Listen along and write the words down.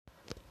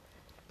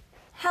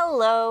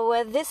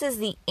Hello, this is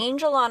the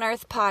Angel on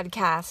Earth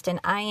podcast, and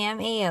I am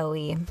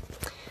Aoi.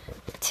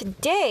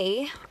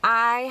 Today,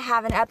 I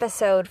have an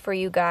episode for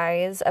you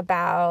guys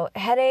about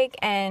headache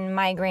and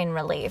migraine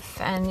relief,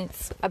 and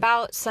it's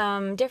about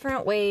some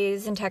different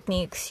ways and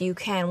techniques you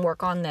can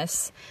work on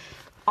this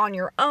on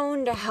your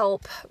own to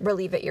help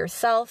relieve it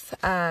yourself.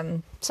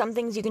 Some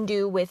things you can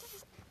do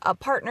with a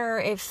partner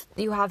if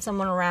you have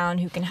someone around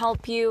who can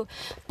help you,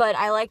 but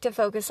I like to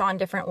focus on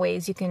different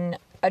ways you can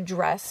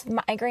address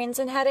migraines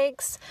and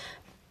headaches,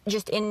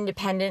 just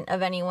independent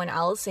of anyone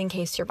else in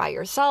case you're by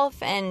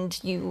yourself and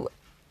you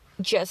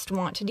just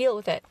want to deal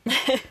with it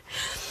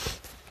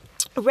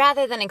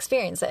rather than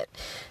experience it.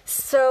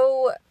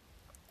 So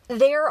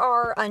there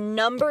are a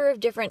number of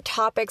different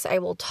topics I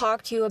will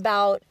talk to you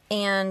about,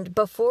 and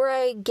before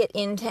I get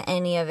into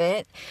any of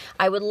it,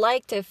 I would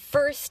like to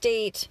first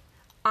state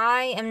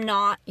I am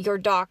not your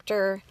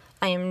doctor.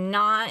 I am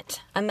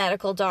not a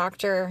medical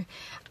doctor.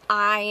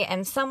 I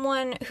am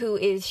someone who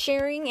is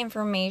sharing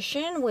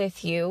information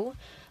with you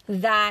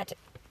that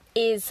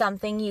is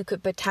something you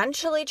could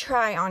potentially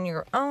try on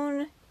your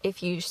own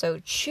if you so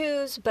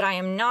choose, but I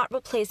am not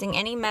replacing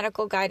any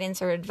medical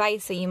guidance or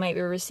advice that you might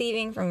be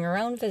receiving from your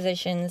own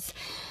physicians.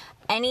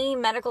 Any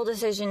medical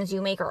decisions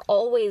you make are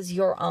always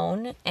your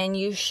own, and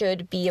you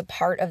should be a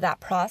part of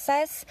that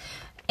process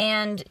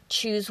and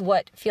choose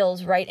what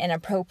feels right and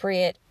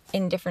appropriate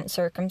in different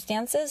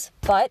circumstances.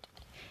 But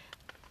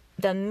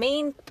the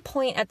main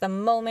point at the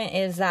moment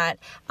is that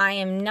I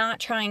am not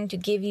trying to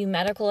give you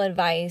medical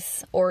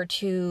advice or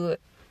to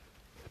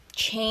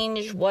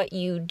change what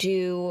you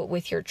do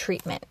with your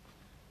treatment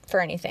for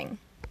anything.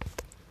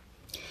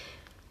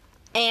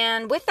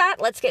 And with that,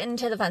 let's get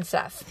into the fun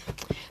stuff.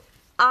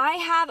 I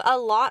have a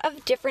lot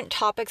of different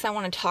topics I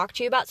want to talk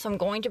to you about, so I'm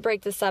going to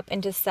break this up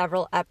into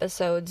several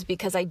episodes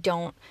because I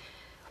don't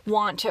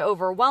want to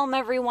overwhelm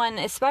everyone,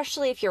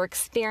 especially if you're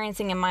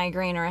experiencing a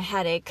migraine or a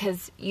headache,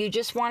 because you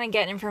just want to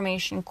get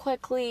information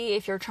quickly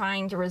if you're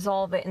trying to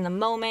resolve it in the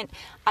moment.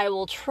 I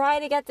will try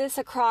to get this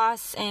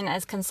across in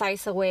as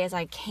concise a way as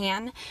I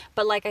can,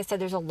 but like I said,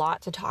 there's a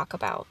lot to talk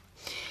about.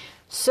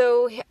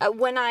 So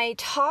when I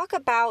talk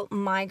about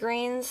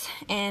migraines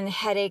and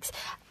headaches,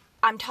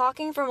 I'm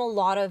talking from a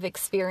lot of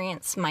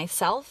experience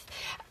myself,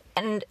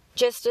 and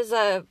just as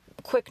a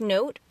quick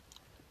note,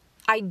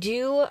 I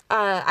do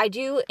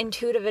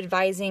intuitive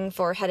advising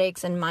for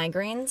headaches and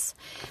migraines.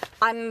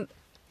 I'm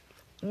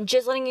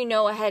just letting you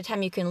know ahead of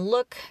time. You can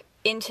look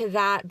into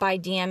that by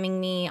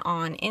DMing me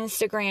on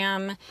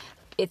Instagram.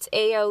 It's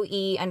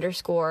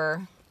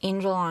AOE_Angel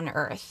on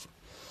Earth.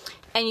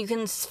 And you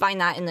can find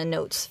that in the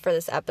notes for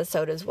this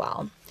episode as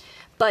well.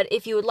 But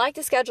if you would like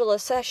to schedule a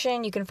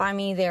session, you can find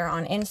me there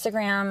on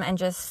Instagram and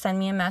just send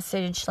me a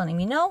message letting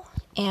me know,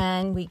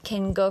 and we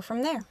can go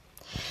from there.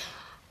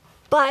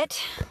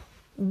 But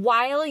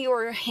while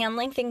you're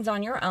handling things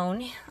on your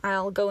own,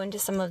 I'll go into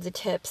some of the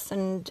tips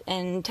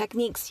and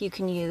techniques you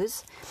can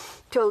use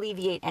to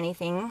alleviate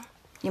anything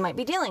you might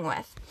be dealing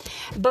with.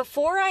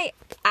 Before I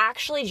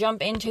actually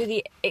jump into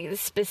the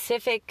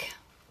specific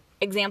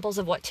examples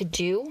of what to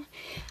do,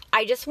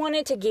 I just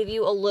wanted to give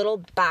you a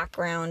little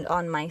background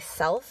on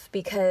myself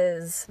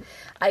because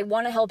I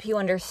want to help you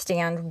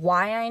understand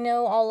why I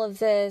know all of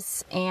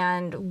this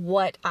and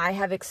what I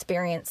have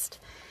experienced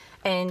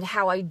and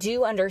how I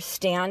do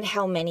understand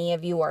how many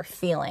of you are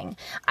feeling.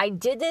 I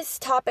did this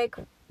topic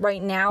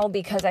right now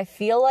because I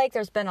feel like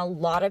there's been a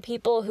lot of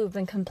people who've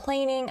been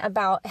complaining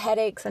about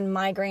headaches and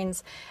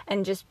migraines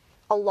and just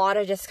a lot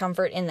of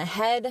discomfort in the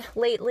head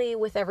lately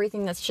with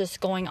everything that's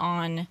just going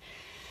on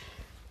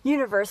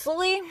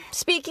universally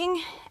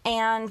speaking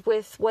and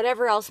with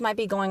whatever else might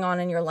be going on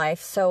in your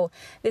life. So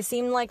this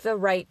seemed like the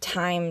right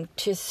time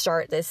to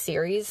start this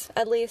series,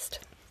 at least.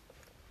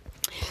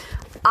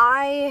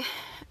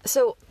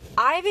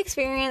 I've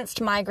experienced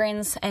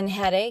migraines and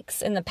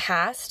headaches in the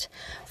past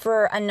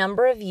for a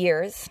number of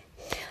years,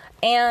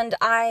 and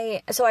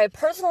I have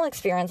personal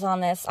experience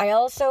on this. I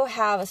also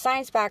have a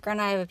science background.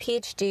 I have a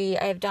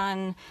PhD. I've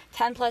done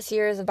 10 plus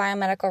years of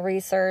biomedical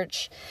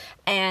research,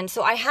 and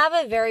so I have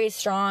a very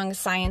strong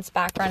science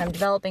background. I'm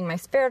developing my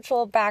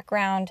spiritual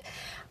background.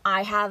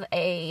 I have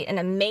an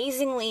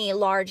amazingly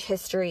large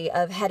history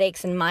of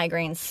headaches and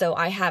migraines, so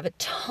I have a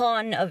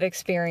ton of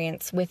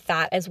experience with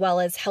that, as well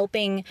as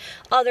helping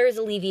others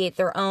alleviate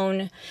their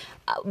own,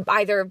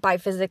 either by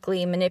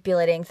physically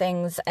manipulating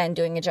things and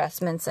doing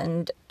adjustments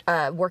and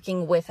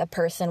working with a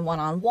person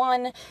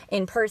one-on-one,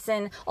 in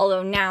person,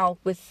 although now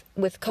with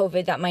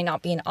COVID that might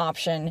not be an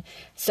option,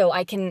 so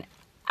I can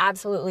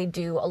absolutely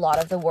do a lot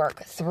of the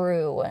work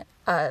through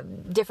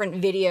different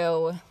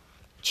video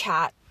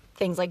chat,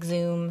 things like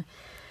Zoom,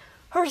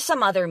 or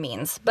some other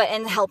means,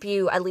 and help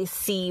you at least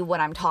see what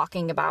I'm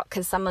talking about,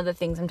 because some of the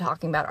things I'm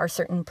talking about are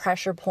certain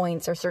pressure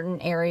points or certain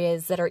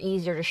areas that are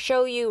easier to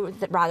show you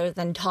rather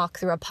than talk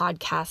through a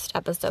podcast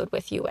episode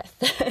with you with.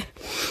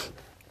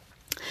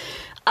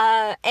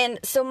 And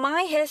so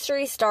my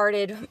history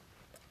started,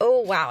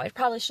 oh wow, I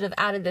probably should have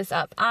added this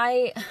up.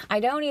 I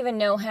don't even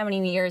know how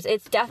many years.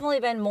 It's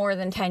definitely been more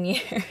than 10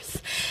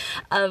 years.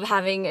 of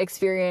having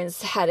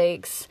experienced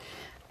headaches.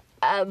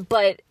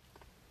 But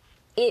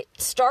it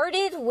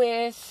started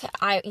with,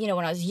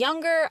 when I was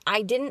younger,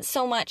 I didn't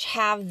so much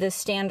have the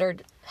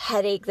standard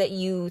headache that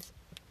you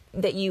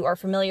are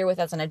familiar with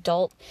as an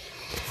adult.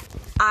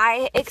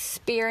 I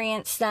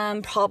experienced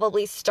them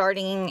probably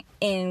starting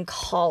in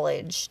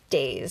college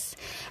days.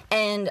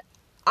 And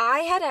I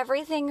had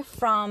everything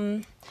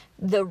from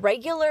the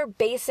regular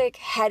basic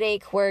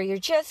headache where you're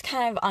just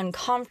kind of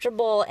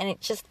uncomfortable and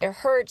it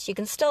hurts. You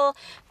can still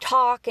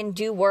talk and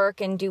do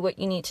work and do what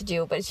you need to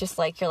do, but it's just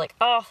like, you're like,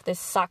 oh, this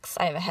sucks.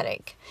 I have a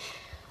headache.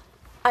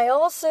 I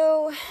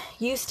also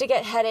used to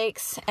get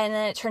headaches, and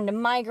then it turned to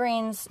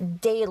migraines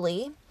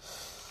daily.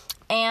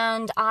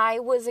 And I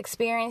was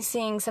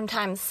experiencing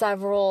sometimes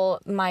several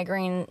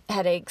migraine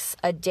headaches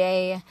a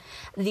day.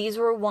 These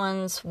were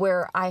ones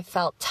where I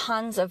felt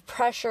tons of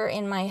pressure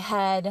in my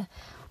head.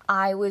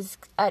 I was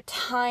at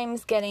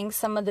times getting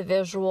some of the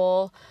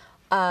visual,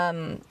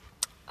 I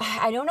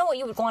don't know what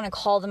you would want to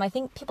call them. I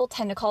think people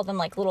tend to call them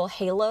like little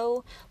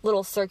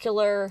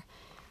circular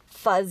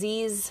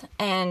fuzzies,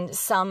 and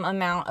some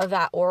amount of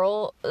that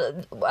oral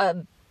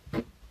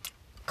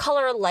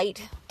color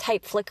light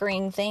type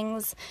flickering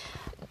things.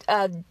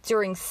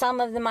 During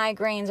some of the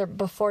migraines or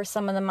before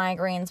some of the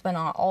migraines, but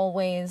not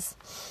always.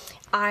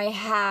 I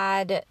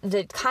had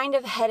the kind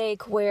of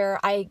headache where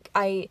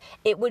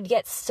it would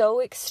get so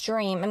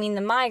extreme. I mean,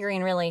 the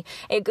migraine really,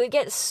 it could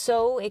get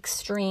so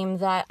extreme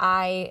that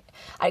I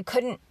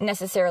couldn't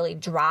necessarily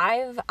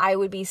drive. I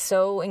would be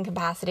so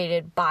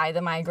incapacitated by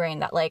the migraine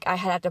that like I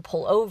had to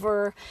pull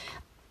over.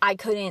 I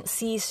couldn't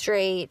see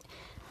straight.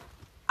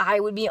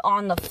 I would be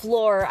on the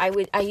floor. I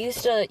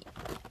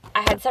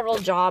had several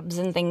jobs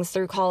and things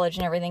through college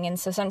and everything, and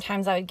so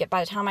sometimes by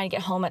the time I'd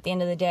get home at the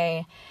end of the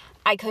day,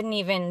 I couldn't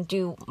even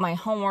do my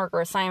homework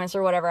or assignments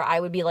or whatever. I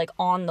would be like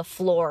on the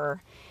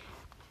floor,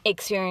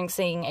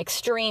 experiencing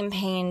extreme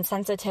pain,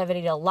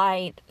 sensitivity to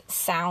light,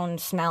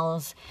 sound,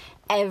 smells,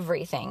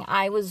 everything.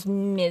 I was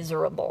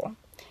miserable,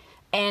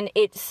 and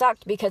it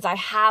sucked because I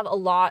have a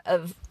lot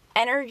of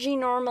energy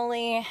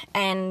normally,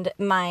 and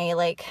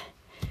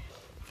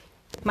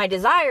my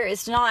desire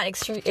is to not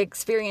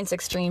experience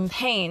extreme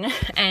pain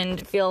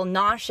and feel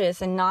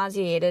nauseous and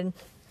nauseated,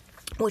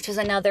 which is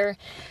another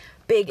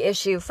big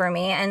issue for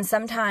me. And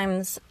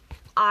sometimes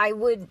I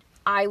would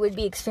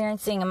be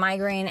experiencing a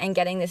migraine and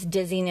getting this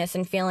dizziness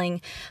and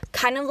feeling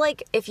kind of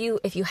like, if you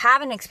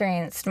haven't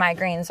experienced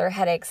migraines or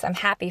headaches, I'm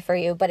happy for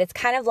you, but it's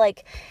kind of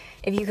like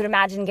if you could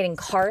imagine getting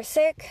car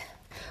sick,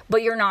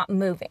 but you're not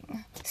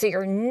moving. So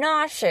you're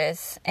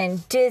nauseous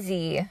and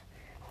dizzy,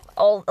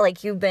 all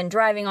like you've been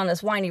driving on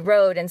this windy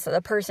road, and so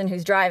the person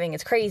who's driving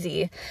is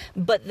crazy.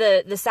 But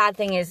the sad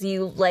thing is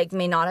you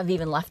may not have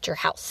even left your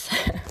house.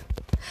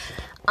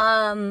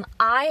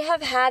 I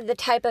have had the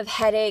type of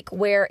headache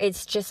where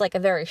it's just like a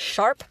very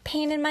sharp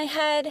pain in my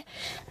head,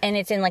 and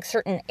it's in like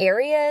certain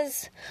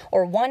areas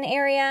or one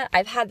area.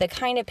 I've had the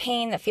kind of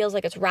pain that feels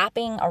like it's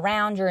wrapping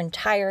around your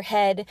entire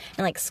head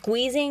and like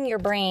squeezing your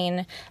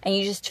brain, and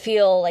you just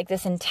feel like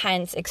this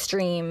intense,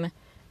 extreme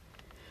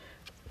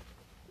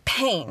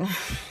pain.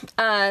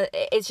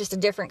 It's just a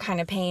different kind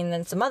of pain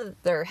than some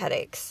other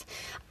headaches.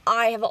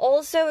 I have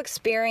also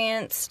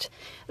experienced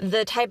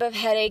the type of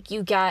headache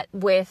you get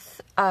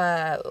with,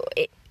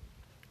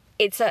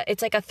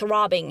 it's like a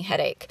throbbing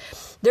headache.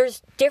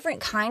 There's different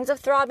kinds of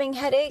throbbing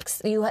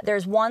headaches.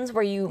 There's ones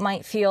where you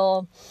might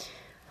feel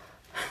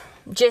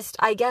just,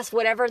 I guess,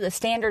 whatever the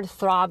standard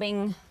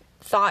throbbing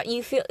thought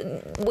you feel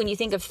when you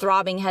think of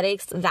throbbing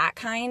headaches, that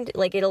kind,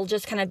 like it'll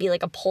just kind of be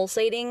like a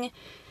pulsating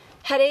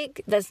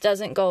headache that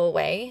doesn't go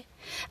away.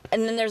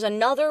 And then there's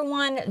another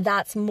one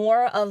that's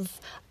more of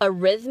a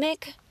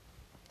rhythmic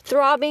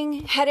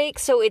throbbing headache.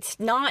 So it's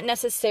not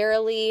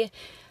necessarily,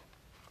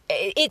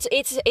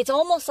 it's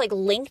almost like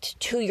linked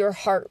to your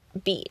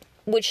heartbeat,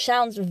 which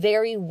sounds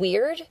very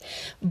weird,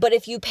 but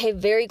if you pay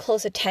very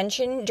close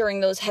attention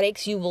during those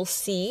headaches, you will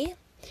see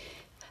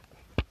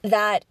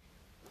that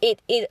it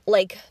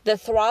like the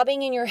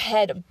throbbing in your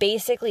head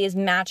basically is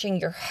matching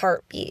your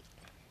heartbeat.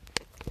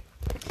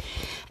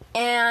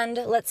 And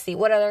let's see,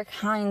 what other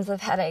kinds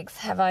of headaches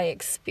have I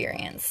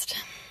experienced?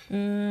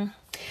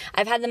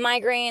 I've had the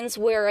migraines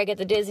where I get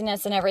the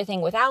dizziness and everything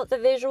without the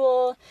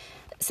visual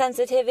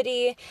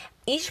sensitivity.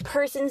 Each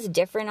person's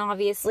different,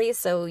 obviously,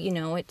 so,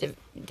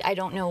 I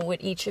don't know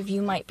what each of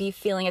you might be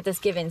feeling at this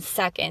given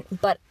second,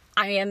 but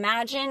I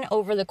imagine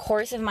over the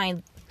course of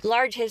my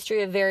large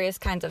history of various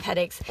kinds of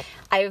headaches,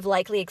 I've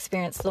likely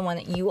experienced the one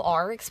that you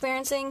are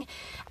experiencing,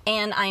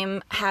 and I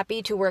am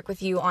happy to work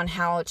with you on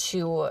how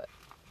to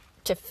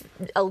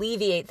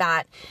alleviate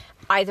that,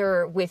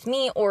 either with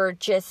me or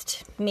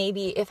just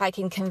maybe if I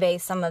can convey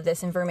some of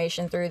this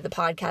information through the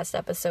podcast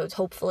episodes.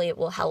 Hopefully it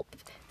will help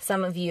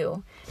some of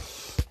you.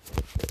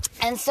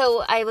 And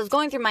so I was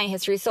going through my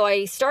history. So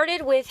I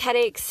started with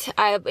headaches.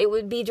 It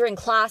would be during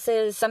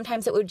classes.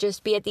 Sometimes it would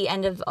just be at the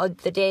end of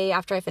the day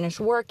after I finished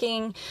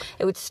working.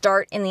 It would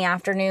start in the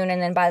afternoon,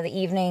 and then by the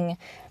evening,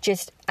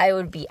 I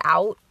would be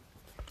out.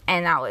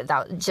 And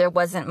there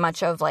wasn't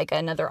much of like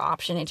another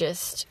option. It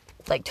just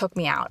like took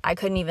me out. I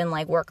couldn't even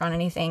like work on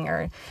anything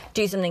or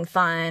do something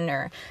fun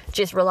or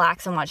just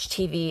relax and watch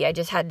TV. I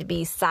just had to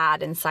be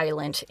sad and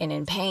silent and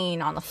in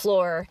pain on the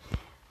floor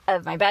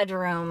of my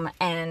bedroom,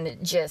 and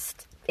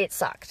just, it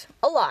sucked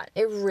a lot.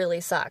 It really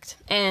sucked.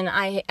 And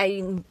I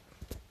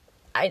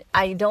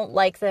don't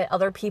like that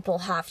other people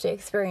have to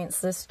experience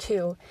this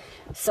too.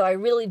 So I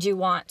really do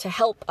want to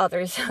help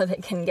others so they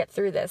can get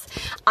through this.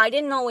 I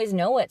didn't always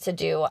know what to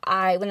do.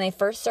 When they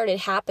first started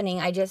happening,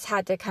 I just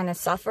had to kind of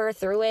suffer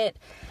through it.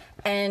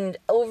 And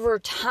over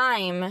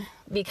time,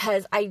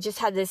 because I just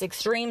had this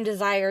extreme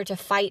desire to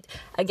fight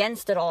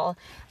against it all,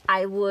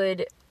 I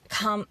would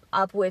come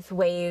up with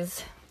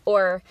ways,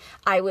 or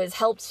I was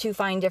helped to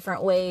find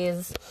different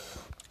ways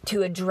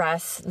to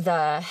address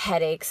the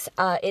headaches.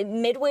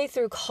 Midway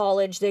through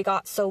college, they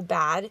got so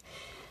bad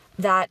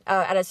that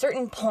at a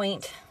certain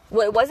point,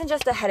 well, it wasn't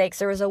just the headaches.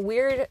 There was a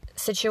weird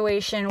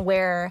situation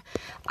where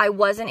I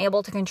wasn't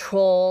able to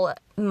control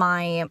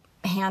my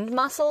hand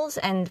muscles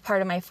and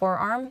part of my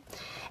forearm.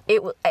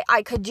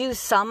 I could do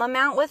some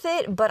amount with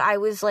it, but I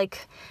was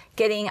like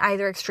getting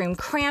either extreme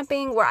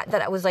cramping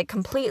that was like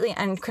completely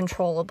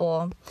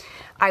uncontrollable.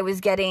 I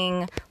was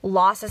getting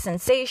loss of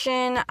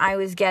sensation. I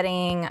was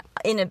getting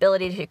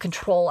inability to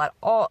control at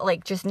all,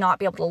 like just not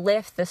be able to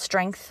lift. The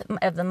strength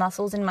of the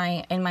muscles in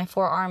my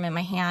forearm and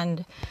my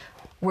hand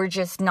were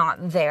just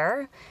not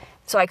there.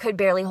 So I could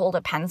barely hold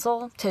a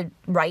pencil to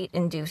write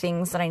and do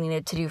things that I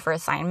needed to do for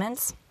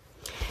assignments.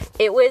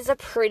 It was a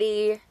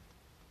pretty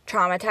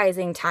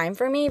traumatizing time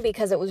for me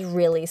because it was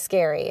really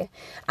scary.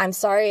 I'm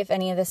sorry if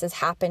any of this has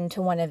happened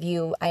to one of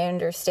you. I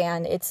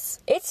understand it's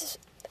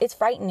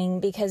frightening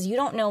because you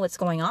don't know what's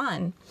going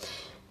on.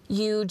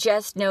 You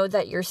just know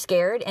that you're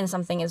scared and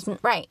something isn't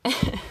right.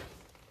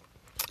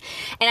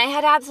 And I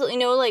had absolutely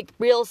no like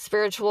real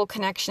spiritual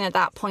connection at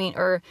that point,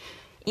 or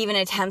even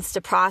attempts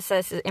to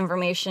process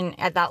information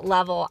at that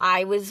level.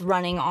 I was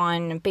running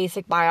on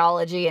basic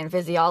biology and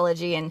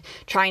physiology and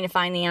trying to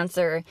find the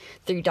answer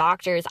through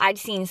doctors. I'd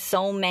seen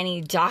so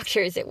many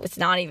doctors, it was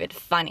not even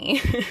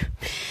funny.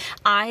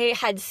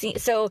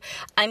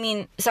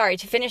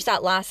 To finish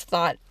that last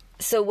thought.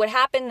 So what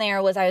happened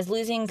there was I was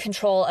losing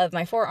control of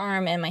my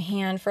forearm and my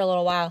hand for a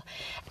little while,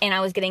 and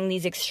I was getting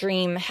these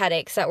extreme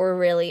headaches that were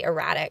really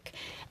erratic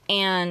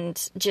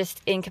and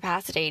just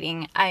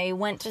incapacitating. I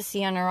went to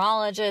see a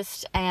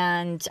neurologist,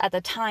 and at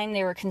the time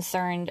they were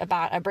concerned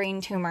about a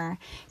brain tumor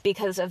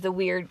because of the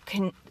weird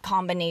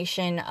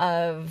combination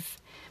of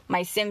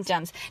my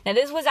symptoms. Now,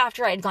 this was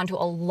after I had gone to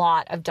a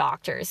lot of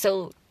doctors.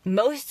 So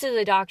most of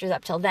the doctors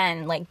up till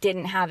then, like,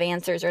 didn't have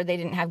answers, or they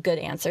didn't have good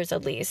answers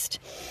at least.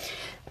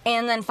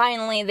 And then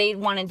finally they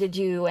wanted to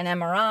do an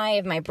MRI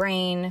of my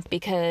brain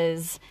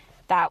because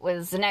that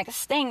was the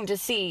next thing to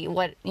see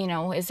what,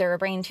 is there a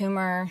brain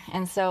tumor?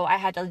 And so I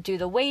had to do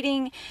the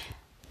waiting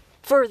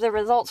for the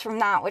results from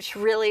that, which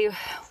really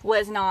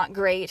was not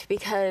great,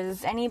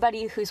 because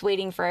anybody who's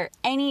waiting for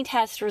any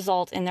test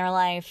result in their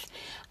life,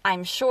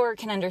 I'm sure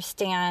can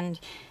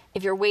understand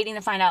if you're waiting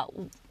to find out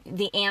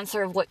the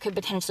answer of what could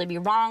potentially be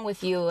wrong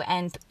with you.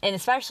 And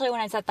especially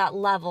when it's at that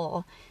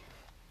level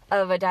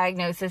of a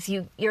diagnosis,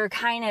 you're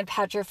kind of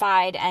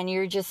petrified, and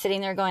you're just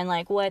sitting there going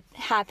like, what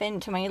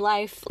happened to my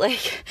life?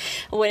 Like,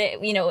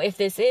 if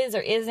this is or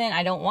isn't,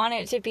 I don't want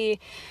it to be.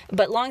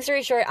 But long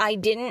story short, I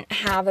didn't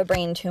have a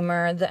brain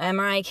tumor. The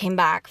MRI came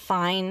back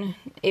fine.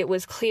 It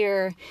was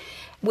clear,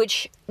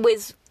 which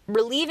was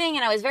relieving,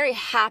 and I was very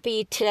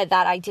happy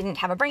that I didn't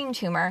have a brain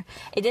tumor.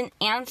 It didn't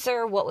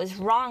answer what was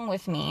wrong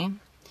with me.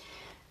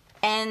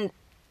 And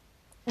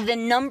the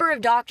number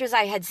of doctors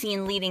I had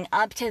seen leading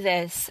up to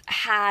this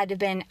had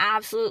been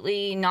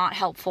absolutely not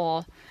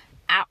helpful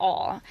at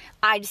all.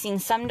 I'd seen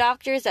some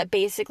doctors that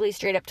basically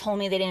straight up told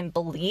me they didn't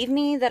believe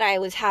me that I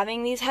was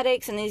having these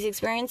headaches and these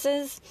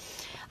experiences.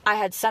 I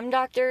had some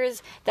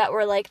doctors that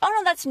were like, oh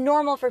no, that's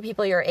normal for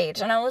people your age.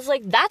 And I was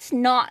like, that's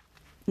not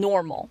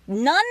normal.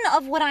 None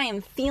of what I am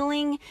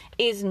feeling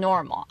is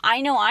normal. I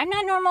know I'm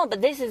not normal,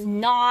 but this is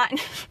not.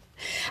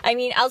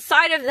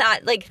 Outside of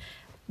that, like,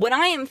 what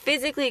I am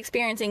physically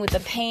experiencing with the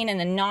pain and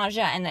the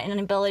nausea and the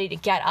inability to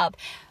get up,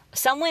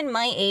 someone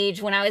my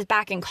age, when I was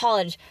back in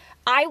college,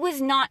 I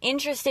was not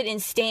interested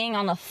in staying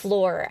on the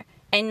floor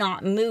and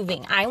not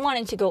moving. I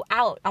wanted to go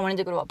out. I wanted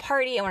to go to a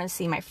party. I wanted to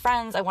see my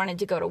friends. I wanted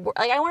to go to work.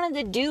 Like, I wanted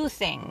to do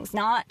things,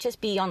 not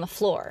just be on the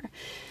floor.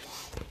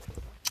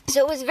 So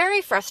it was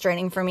very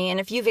frustrating for me. And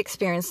if you've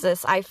experienced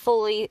this, I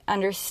fully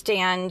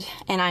understand,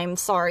 and I'm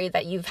sorry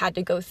that you've had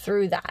to go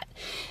through that.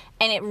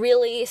 And it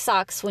really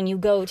sucks when you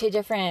go to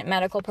different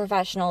medical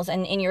professionals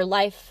and in your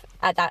life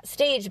at that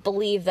stage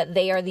believe that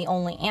they are the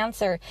only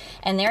answer,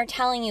 and they're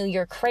telling you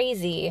you're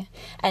crazy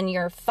and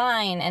you're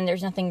fine and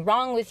there's nothing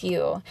wrong with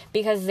you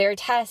because their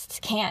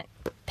tests can't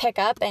pick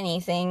up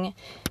anything.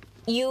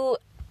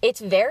 It's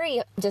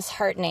very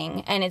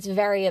disheartening and it's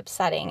very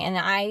upsetting. And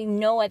I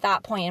know at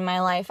that point in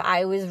my life,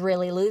 I was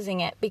really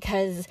losing it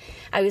because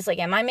I was like,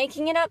 am I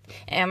making it up?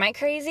 Am I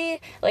crazy?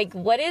 Like,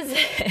 what is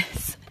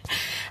this?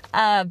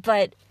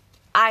 But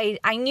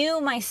I knew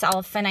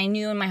myself, and I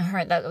knew in my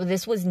heart that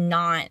this was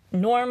not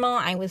normal.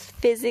 I was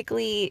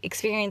physically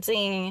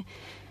experiencing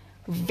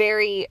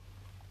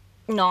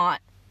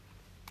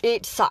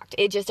it sucked.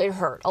 It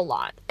hurt a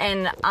lot.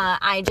 And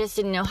I just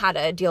didn't know how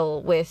to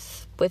deal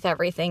with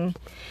everything.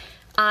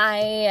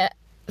 I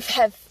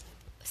have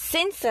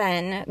since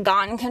then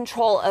gotten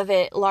control of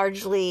it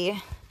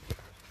largely.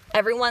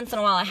 Every once in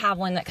a while I have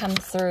one that comes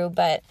through,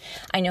 but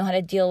I know how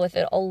to deal with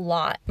it a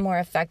lot more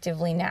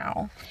effectively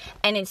now.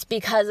 And it's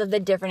because of the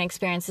different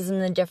experiences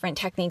and the different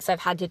techniques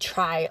I've had to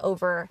try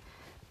over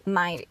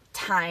my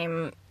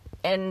time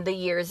and the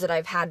years that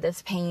I've had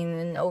this pain,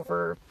 and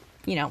over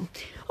 10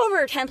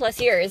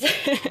 plus years.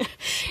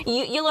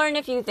 you learn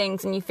a few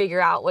things and you figure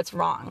out what's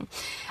wrong.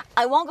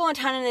 I won't go a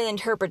ton into the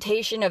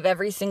interpretation of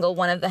every single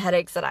one of the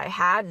headaches that I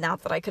had,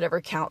 not that I could ever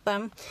count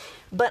them.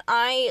 But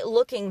I,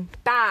 looking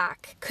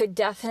back, could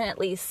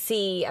definitely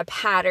see a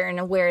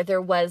pattern where there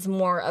was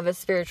more of a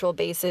spiritual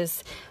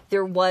basis.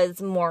 There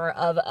was more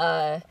of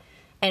a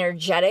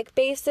energetic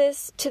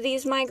basis to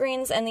these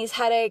migraines and these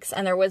headaches.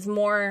 And there was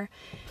more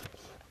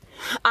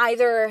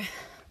either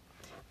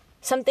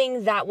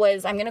something that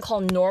was, I'm going to call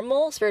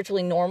normal,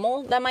 spiritually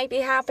normal, that might be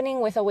happening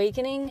with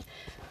awakening,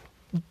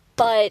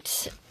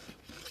 but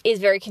is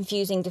very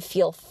confusing to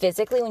feel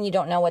physically when you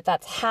don't know what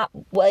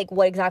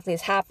what exactly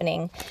is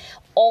happening.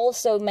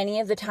 Also, many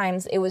of the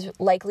times it was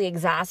likely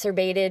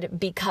exacerbated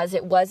because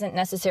it wasn't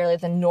necessarily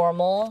the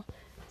normal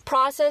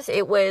process.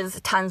 It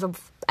was tons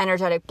of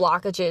energetic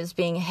blockages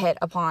being hit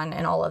upon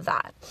and all of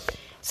that.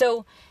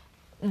 So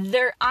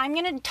I'm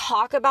going to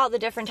talk about the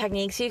different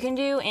techniques you can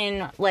do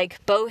in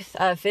both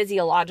a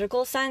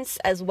physiological sense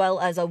as well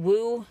as a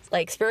woo,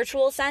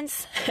 spiritual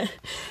sense.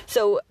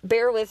 So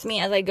bear with me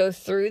as I go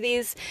through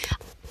these.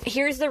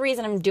 Here's the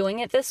reason I'm doing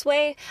it this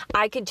way.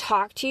 I could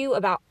talk to you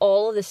about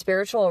all of the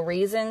spiritual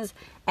reasons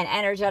and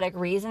energetic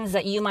reasons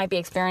that you might be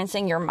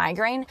experiencing your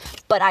migraine,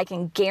 but I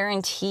can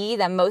guarantee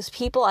that most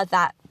people at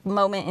that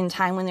moment in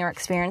time when they're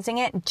experiencing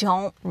it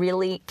don't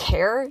really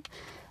care,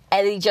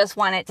 and they just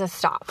want it to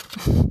stop.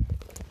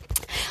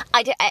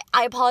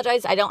 I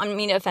apologize. I don't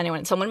mean to offend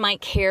anyone. Someone might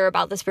care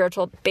about the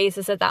spiritual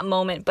basis at that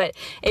moment, but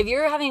if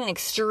you're having an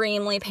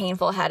extremely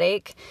painful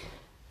headache,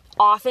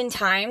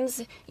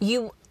 oftentimes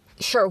you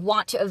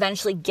want to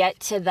eventually get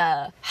to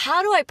the,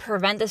 how do I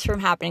prevent this from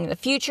happening in the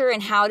future,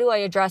 and how do I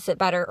address it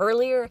better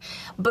earlier?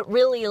 But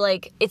really,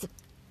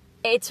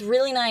 it's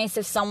really nice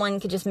if someone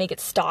could just make it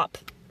stop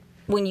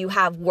when you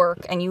have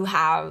work and you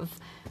have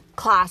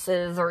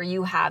classes, or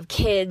you have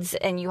kids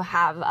and you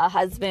have a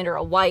husband or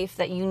a wife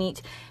that you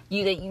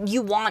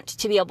want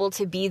to be able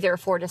to be there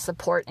for, to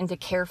support and to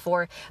care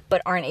for,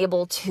 but aren't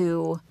able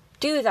to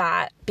do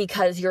that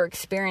because you're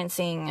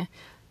experiencing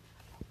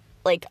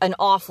an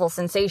awful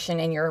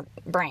sensation in your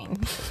brain.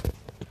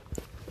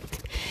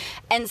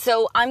 And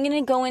so I'm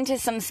going to go into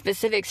some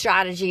specific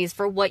strategies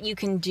for what you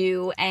can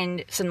do,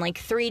 and some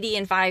 3D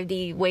and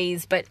 5D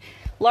ways, but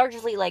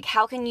largely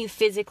how can you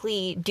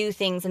physically do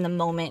things in the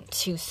moment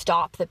to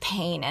stop the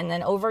pain. And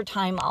then over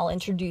time, I'll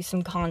introduce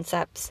some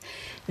concepts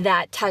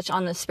that touch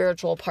on the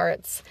spiritual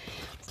parts,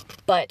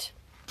 but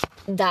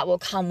that will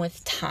come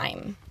with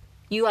time.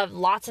 You have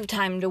lots of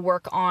time to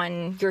work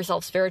on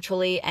yourself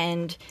spiritually,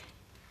 and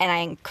I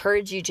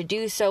encourage you to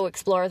do so,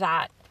 explore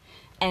that,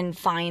 and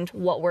find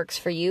what works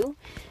for you.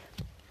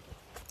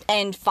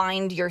 And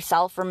find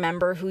yourself,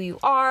 remember who you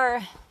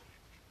are,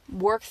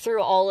 work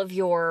through all of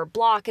your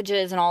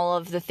blockages and all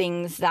of the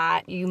things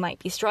that you might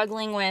be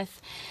struggling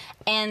with,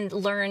 and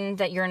learn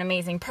that you're an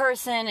amazing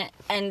person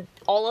and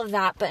all of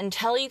that. But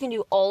until you can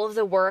do all of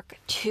the work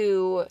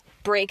to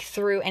break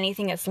through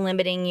anything that's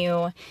limiting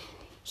you,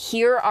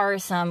 here are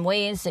some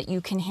ways that you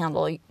can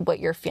handle what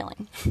you're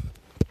feeling.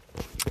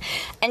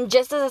 And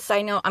just as a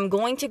side note, I'm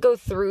going to go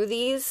through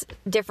these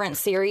different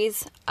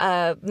series,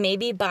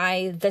 maybe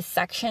by the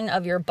section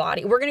of your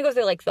body. We're going to go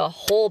through the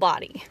whole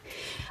body,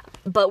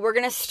 but we're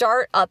going to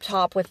start up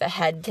top with the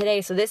head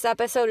today. So this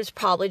episode is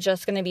probably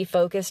just going to be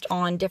focused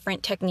on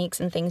different techniques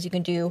and things you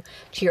can do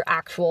to your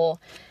actual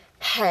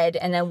head.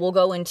 And then we'll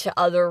go into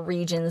other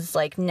regions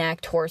like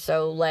neck,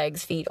 torso,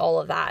 legs, feet,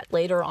 all of that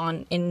later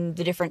on in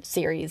the different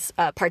series,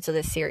 parts of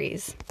this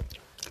series.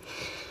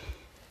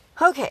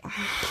 Okay.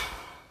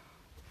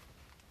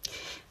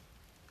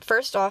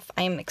 First off,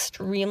 I am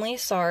extremely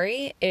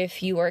sorry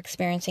if you are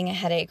experiencing a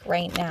headache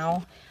right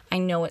now. I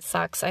know it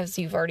sucks, as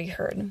you've already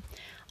heard.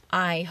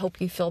 I hope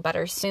you feel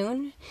better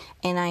soon,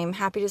 and I am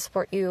happy to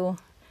support you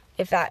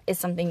if that is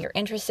something you're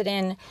interested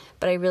in,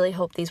 but I really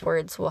hope these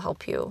words will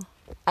help you,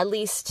 at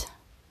least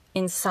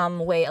in some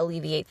way,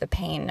 alleviate the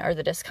pain or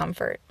the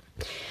discomfort.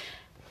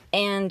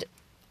 And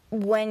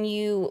when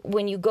you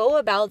go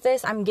about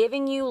this, I'm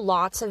giving you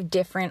lots of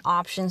different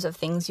options of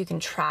things you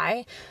can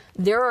try.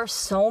 There are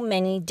so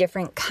many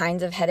different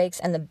kinds of headaches,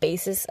 and the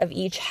basis of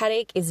each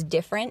headache is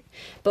different,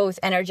 both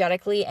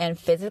energetically and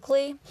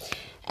physically.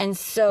 And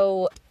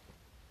so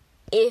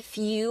if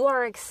you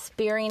are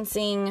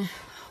experiencing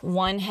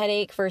one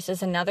headache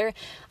versus another,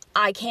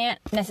 I can't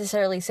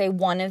necessarily say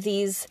one of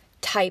these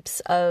types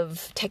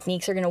of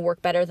techniques are going to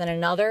work better than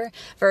another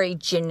very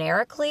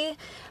generically,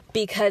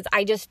 because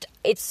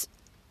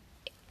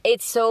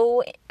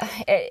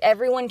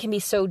everyone can be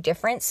so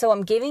different. So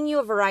I'm giving you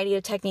a variety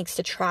of techniques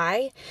to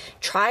try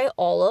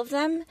all of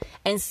them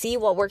and see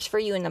what works for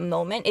you in the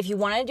moment. If you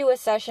want to do a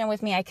session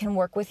with me, I can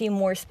work with you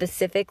more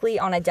specifically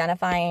on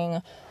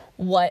identifying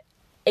what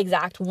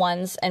exact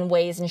ones and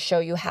ways and show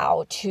you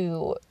how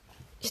to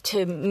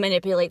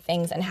manipulate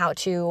things and how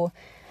to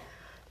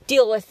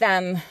deal with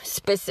them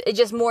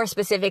just more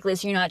specifically,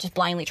 so you're not just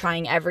blindly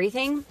trying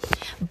everything.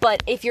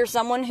 But if you're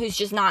someone who's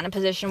just not in a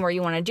position where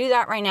you want to do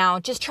that right now,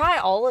 just try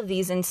all of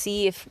these and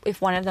see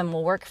if one of them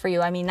will work for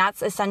you. I mean,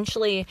 that's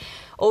essentially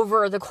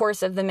over the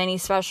course of the many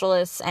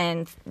specialists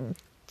and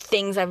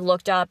things I've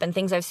looked up and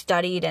things I've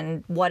studied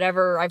and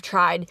whatever I've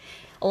tried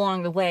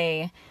along the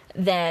way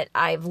that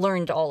I've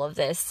learned all of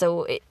this.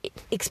 So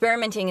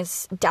experimenting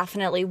is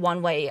definitely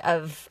one way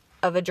of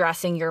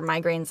addressing your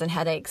migraines and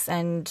headaches,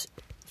 and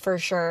for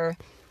sure,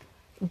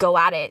 go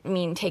at it. I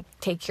mean,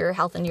 take your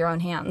health into your own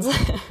hands.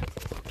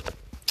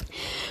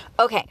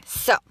 Okay,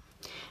 so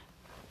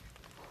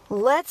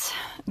let's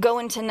go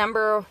into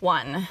number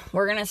 1.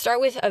 We're going to start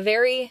with a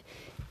very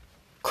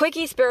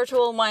quickie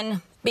spiritual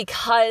one,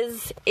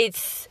 because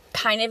it's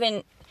kind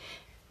of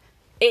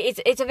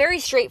it's a very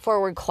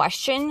straightforward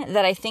question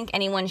that I think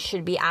anyone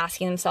should be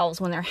asking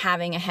themselves when they're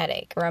having a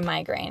headache or a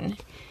migraine.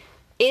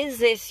 Is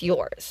this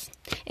yours?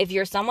 If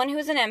you're someone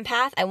who's an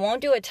empath, I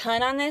won't do a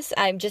ton on this.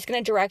 I'm just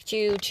going to direct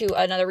you to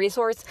another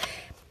resource.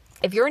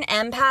 If you're an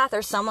empath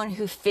or someone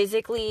who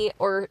physically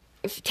or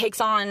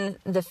takes on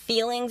the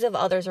feelings of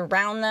others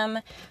around them,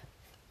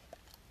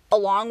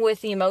 along with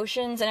the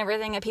emotions and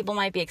everything that people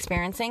might be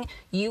experiencing,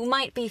 you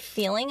might be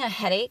feeling a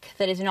headache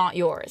that is not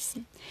yours.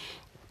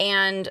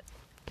 And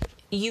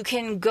you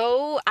can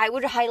go, I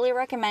would highly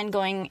recommend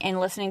going and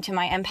listening to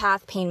my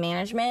Empath Pain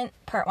Management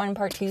Part 1,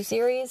 Part 2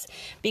 series,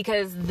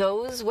 because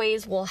those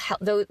ways will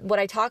help, what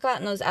I talk about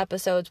in those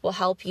episodes will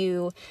help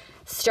you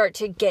start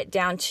to get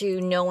down to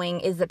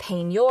knowing, is the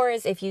pain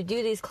yours? If you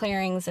do these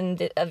clearings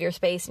of your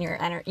space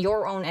and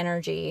your own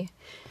energy,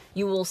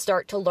 you will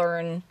start to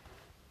learn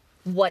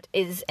what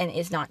is and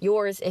is not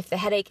yours. If the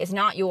headache is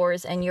not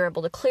yours and you're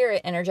able to clear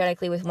it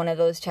energetically with one of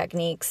those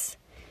techniques,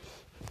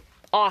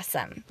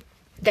 awesome.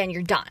 Then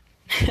you're done.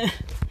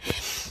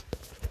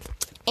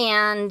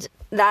 And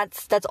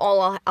that's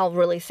all I'll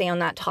really say on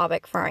that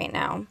topic for right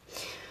now.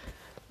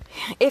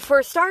 If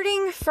we're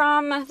starting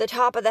from the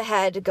top of the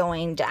head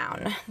going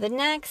down, the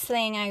next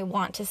thing I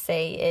want to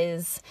say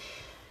is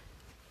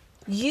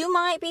you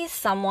might be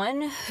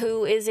someone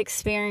who is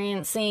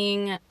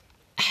experiencing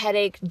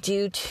headache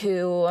due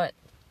to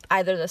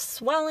either the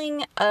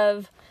swelling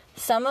of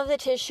some of the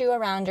tissue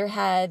around your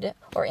head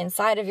or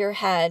inside of your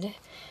head,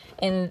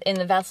 in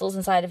the vessels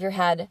inside of your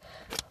head,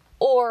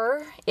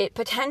 or it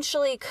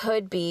potentially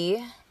could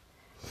be,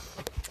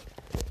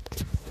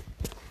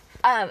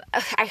 I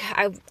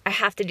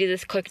have to do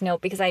this quick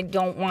note because I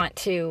don't want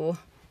to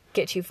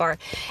get too far.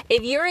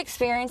 If you're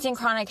experiencing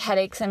chronic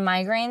headaches and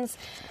migraines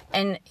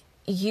and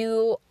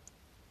you're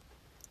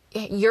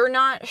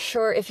not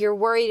sure, if you're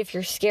worried, if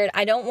you're scared,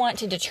 I don't want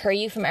to deter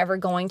you from ever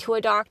going to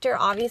a doctor.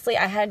 Obviously,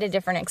 I had a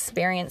different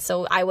experience,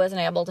 so I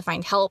wasn't able to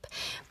find help.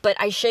 But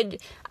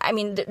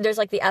there's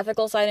like the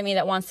ethical side of me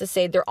that wants to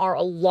say there are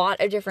a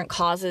lot of different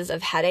causes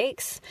of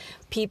headaches.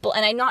 People,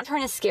 and I'm not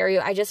trying to scare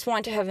you, I just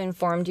want to have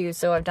informed you,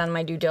 so I've done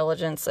my due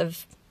diligence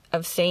of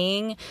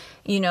saying,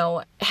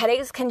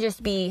 headaches can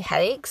just be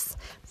headaches.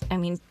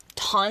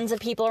 Tons of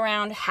people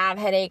around have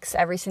headaches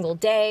every single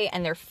day,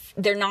 and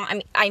they're not,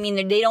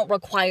 they don't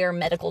require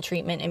medical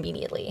treatment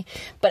immediately.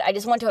 But I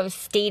just want to have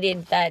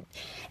stated that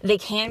they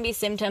can be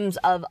symptoms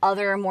of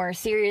other more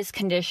serious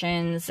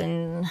conditions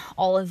and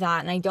all of that.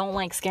 And I don't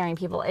like scaring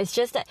people. It's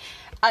just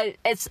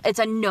it's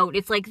a note.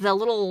 It's like the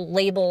little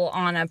label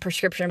on a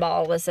prescription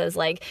bottle that says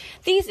like,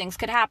 these things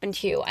could happen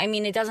to you.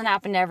 It doesn't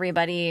happen to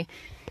everybody.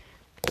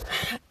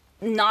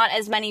 Not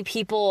as many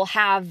people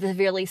have the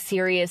really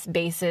serious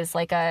basis,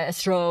 like a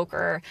stroke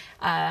or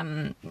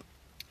an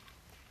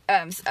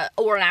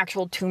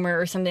actual tumor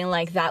or something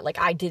like that. Like,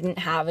 I didn't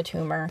have a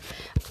tumor.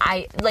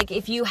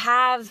 If you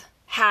have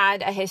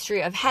had a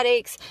history of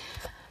headaches,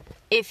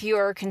 if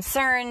you're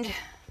concerned,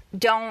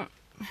 don't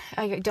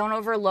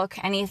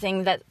overlook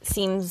anything that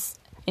seems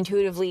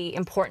intuitively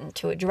important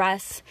to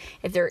address.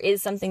 If there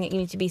is something that you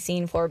need to be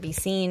seen for, be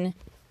seen.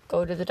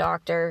 Go to the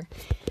doctor.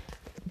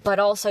 But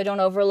also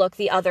don't overlook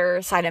the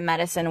other side of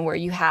medicine where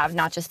you have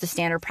not just the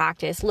standard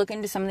practice. Look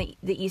into some of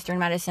the Eastern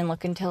medicine.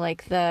 Look into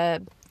like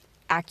the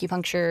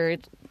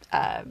acupuncture,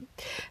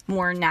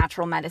 more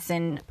natural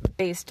medicine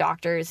based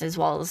doctors, as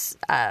well as,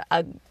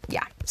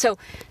 So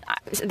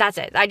that's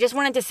it. I just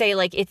wanted to say,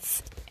 like,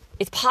 it's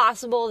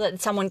possible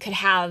that someone could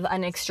have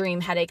an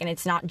extreme headache and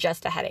it's not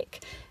just a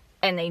headache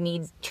and they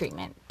need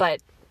treatment. But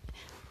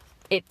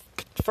it,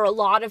 for a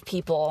lot of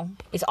people,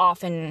 is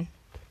often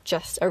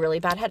just a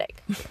really bad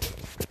headache.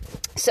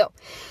 So,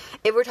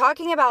 if we're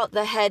talking about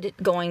the head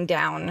going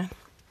down,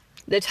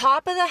 the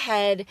top of the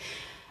head,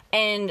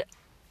 and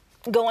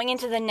going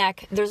into the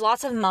neck, there's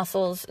lots of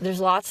muscles, there's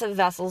lots of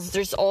vessels,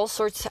 there's all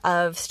sorts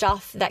of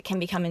stuff that can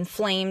become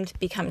inflamed,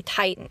 become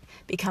tight,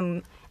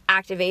 become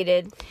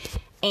activated.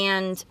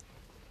 And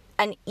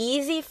an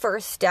easy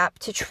first step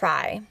to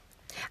try,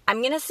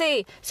 I'm going to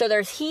say, so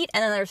there's heat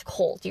and then there's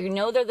cold. You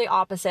know they're the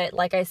opposite.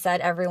 Like I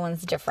said,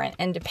 everyone's different.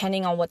 And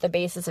depending on what the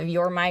basis of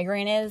your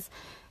migraine is,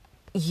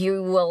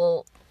 you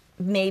will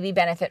maybe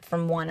benefit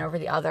from one over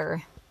the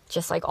other,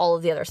 just like all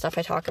of the other stuff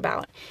I talk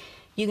about.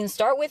 You can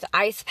start with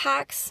ice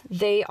packs.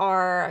 They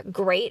are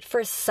great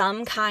for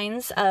some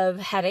kinds of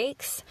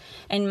headaches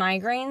and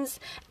migraines.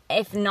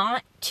 If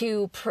not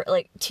to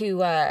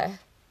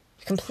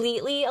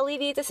completely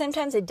alleviate the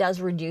symptoms, it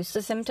does reduce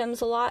the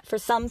symptoms a lot for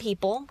some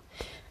people.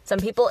 Some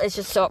people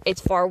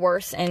it's far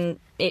worse and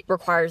it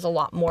requires a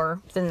lot more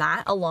than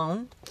that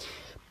alone.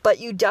 But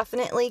you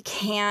definitely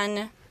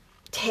can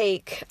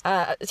take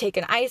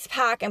an ice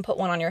pack and put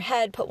one on your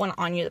head, put one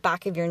on the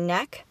back of your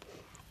neck.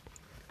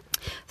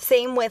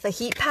 Same with a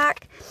heat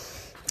pack.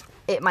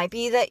 It might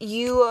be that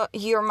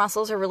your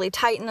muscles are really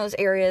tight in those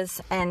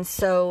areas, and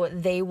so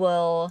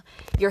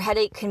your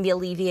headache can be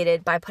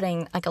alleviated by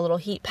putting like a little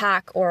heat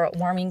pack or a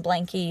warming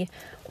blankie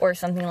or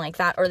something like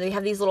that. Or they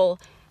have these little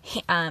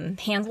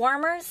hand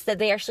warmers that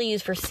they actually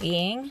use for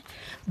skiing,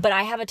 but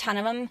I have a ton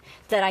of them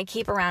that I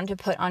keep around to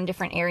put on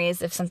different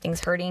areas if something's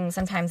hurting.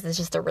 Sometimes it's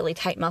just a really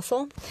tight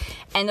muscle,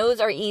 and those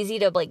are easy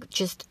to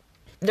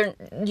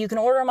you can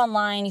order them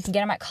online. You can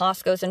get them at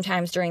Costco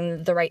sometimes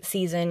during the right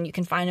season. You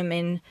can find them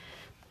in,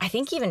 I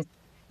think, even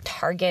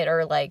Target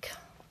or like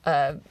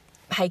a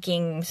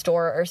hiking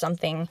store or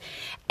something.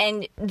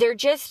 And they're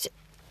just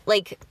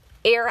like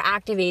air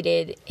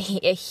activated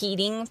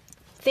heating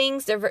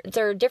things.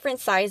 They're different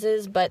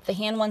sizes, but the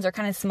hand ones are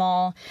kind of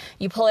small.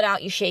 You pull it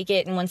out, you shake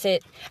it, and once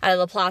it's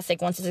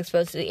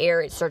exposed to the air,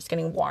 it starts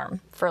getting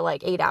warm for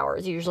like 8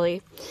 hours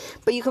usually.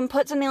 But you can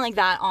put something like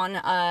that on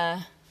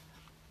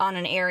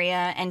an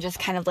area and just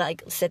kind of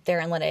like sit there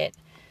and let it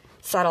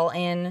settle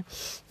in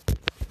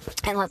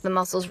and let the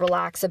muscles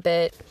relax a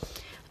bit.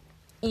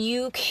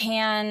 You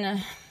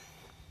can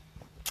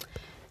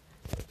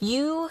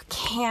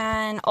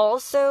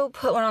also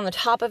put one on the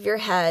top of your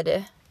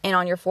head and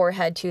on your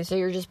forehead too. So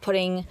you're just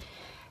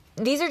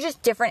these are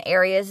just different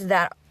areas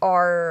that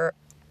are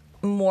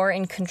more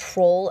in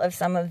control of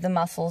some of the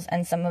muscles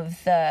and some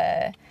of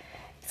the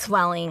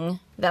swelling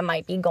that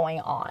might be going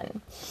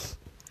on.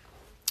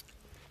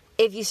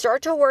 If you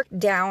start to work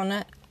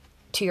down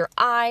to your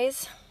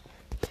eyes,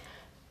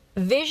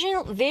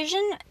 vision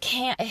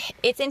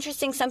it's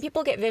interesting. Some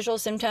people get visual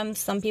symptoms,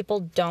 some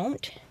people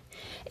don't.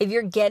 If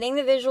you're getting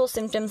the visual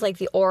symptoms like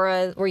the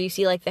aura, where you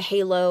see like the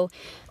halo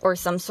or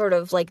some sort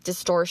of like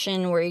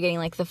distortion where you're getting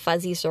like the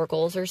fuzzy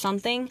circles or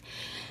something,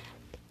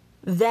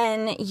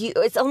 then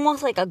it's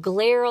almost like a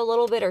glare a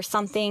little bit or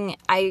something.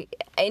 I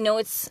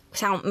know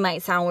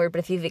might sound weird, but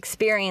if you've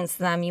experienced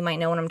them, you might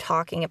know what I'm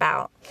talking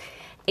about.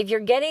 If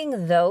you're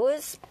getting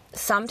those,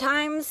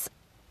 sometimes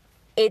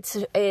it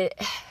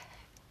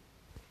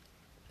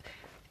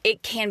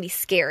can be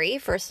scary,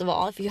 first of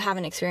all, if you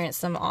haven't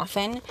experienced them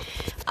often.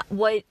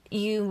 What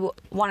you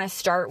want to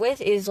start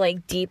with is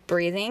like deep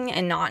breathing,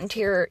 and not into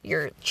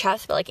your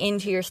chest, but like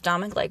into your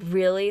stomach, like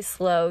really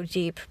slow,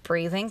 deep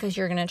breathing, because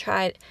you're going to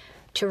try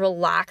to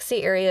relax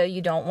the area.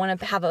 You don't want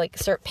to have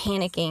start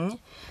panicking,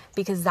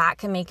 because that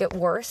can make it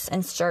worse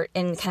and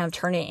kind of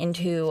turn it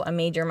into a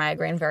major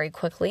migraine very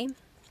quickly.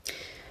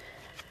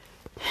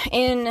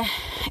 And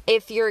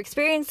if you're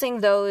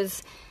experiencing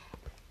those,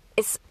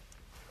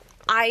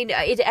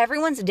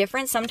 everyone's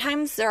different.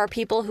 Sometimes there are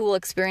people who will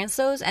experience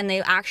those and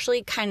they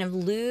actually kind of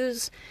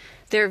lose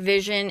their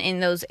vision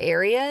in those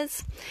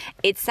areas.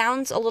 It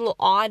sounds a little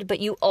odd, but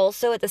you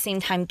also at the same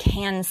time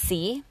can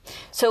see.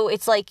 So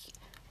it's like,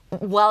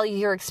 while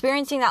you're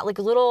experiencing that like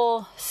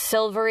little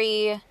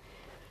silvery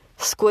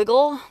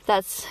squiggle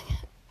that's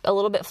a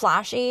little bit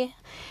flashy,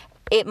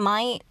 it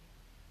might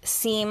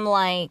seem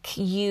like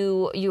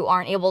you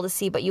aren't able to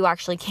see, but you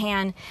actually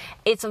can.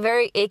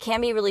 It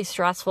can be really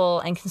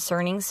stressful and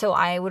concerning. So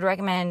I would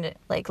recommend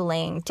like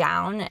laying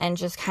down and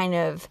just kind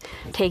of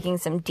taking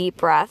some deep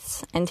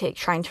breaths and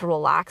trying to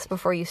relax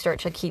before you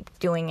start to keep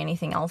doing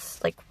anything else,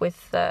 like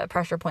with the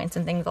pressure points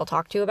and things I'll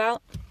talk to you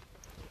about.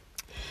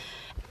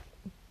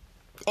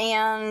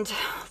 And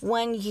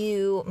when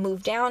you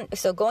move down,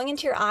 so going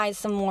into your eyes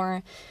some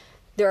more,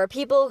 there are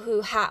people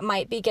who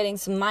might be getting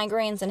some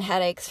migraines and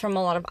headaches from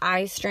a lot of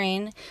eye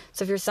strain.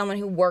 So if you're someone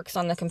who works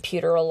on the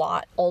computer a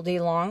lot all day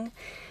long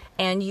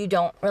and you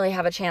don't really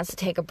have a chance to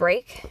take a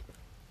break,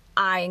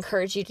 I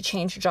encourage you to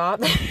change your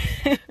job.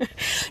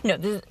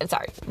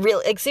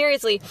 Really, like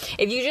seriously,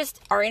 if you just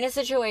are in a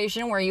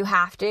situation where you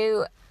have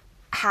to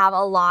have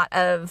a lot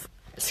of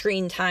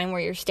screen time,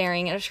 where you're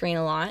staring at a screen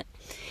a lot,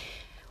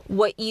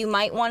 what you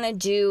might want to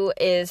do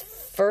is,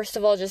 first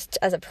of all, just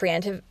as a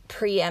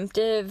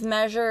preemptive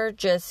measure,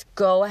 just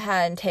go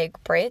ahead and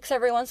take breaks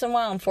every once in a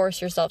while and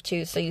force yourself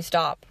to, so you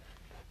stop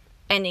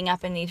ending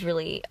up in these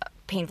really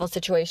painful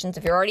situations.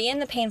 If you're already in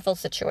the painful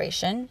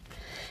situation,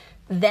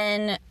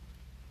 then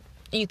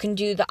you can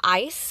do the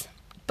ice.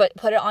 but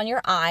put it on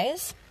your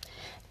eyes.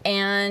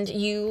 And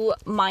you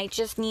might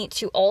just need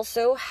to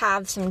also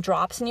have some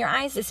drops in your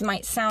eyes. This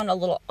might sound a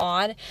little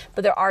odd,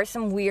 but there are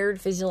some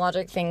weird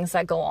physiologic things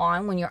that go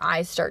on when your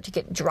eyes start to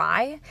get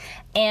dry.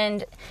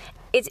 And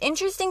it's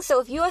interesting.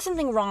 So if you have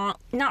something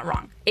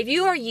if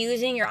you are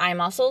using your eye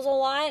muscles a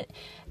lot,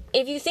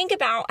 if you think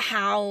about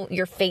how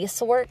your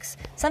face works,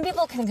 some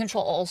people can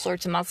control all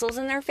sorts of muscles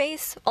in their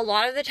face. A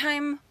lot of the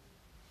time,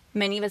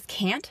 many of us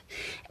can't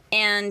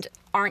and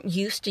aren't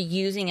used to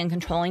using and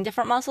controlling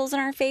different muscles in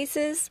our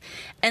faces.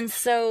 And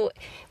so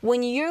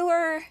when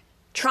you're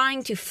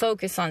trying to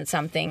focus on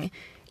something,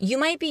 you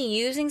might be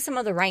using some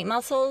of the right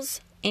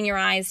muscles in your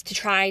eyes to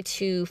try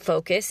to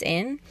focus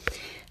in,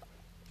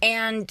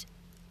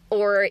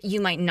 or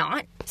you might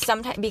not.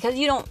 Sometimes, because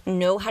you don't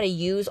know how to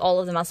use all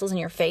of the muscles in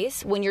your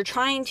face, when you're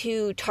trying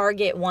to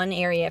target one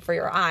area for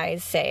your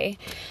eyes, say,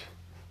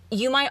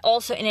 you might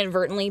also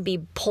inadvertently be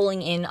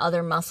pulling in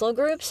other muscle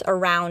groups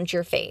around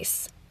your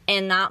face.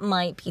 And that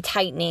might be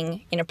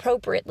tightening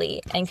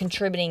inappropriately and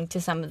contributing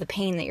to some of the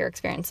pain that you're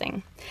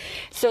experiencing.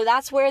 So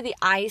that's where the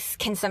ice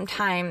can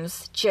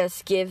sometimes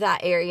just give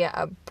that area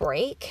a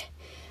break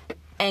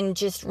and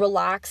just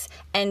relax.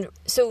 And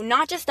so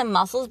not just the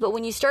muscles, but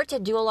when you start to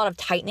do a lot of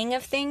tightening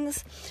of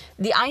things,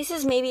 the ice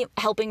is maybe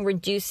helping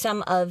reduce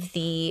some of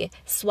the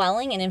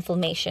swelling and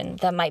inflammation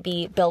that might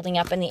be building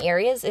up in the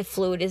areas if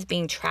fluid is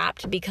being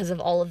trapped because of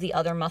all of the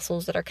other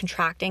muscles that are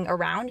contracting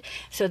around,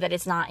 so that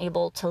it's not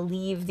able to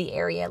leave the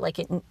area like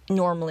it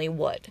normally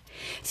would.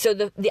 So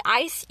the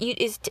ice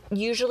is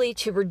usually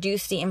to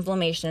reduce the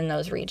inflammation in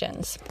those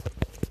regions.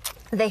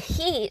 The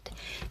heat,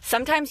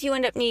 sometimes you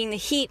end up needing the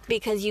heat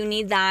because you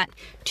need that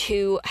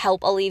to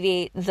help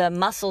alleviate the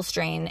muscle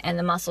strain and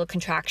the muscle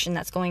contraction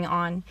that's going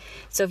on.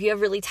 So if you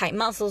have really tight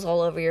muscles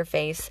all over your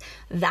face,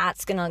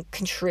 that's going to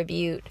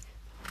contribute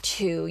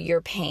to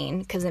your pain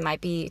because it might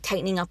be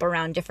tightening up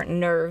around different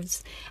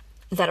nerves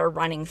that are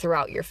running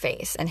throughout your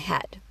face and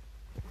head.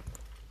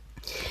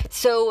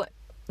 So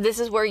this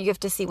is where you have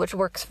to see which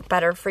works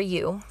better for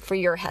you, for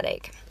your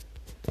headache.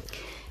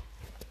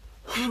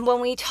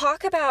 When we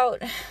talk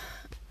about...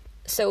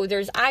 So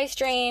there's eye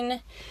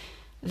strain,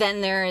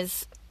 then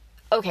there's,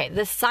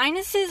 the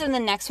sinuses are the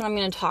next one I'm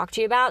going to talk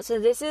to you about. So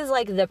this is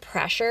like the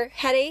pressure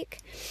headache.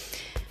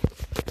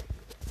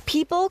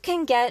 People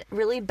can get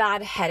really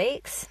bad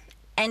headaches,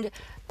 and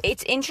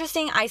it's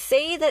interesting. I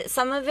say that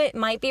some of it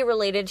might be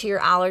related to your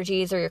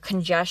allergies or your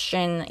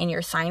congestion in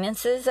your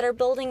sinuses that are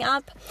building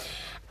up,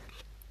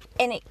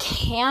 and it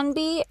can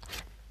be.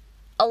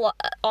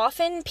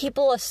 Often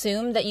people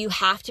assume that you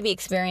have to be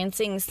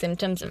experiencing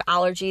symptoms of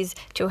allergies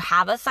to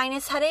have a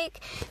sinus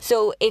headache.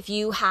 So if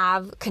you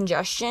have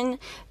congestion,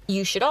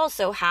 you should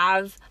also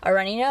have a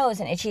runny nose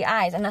and itchy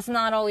eyes, and that's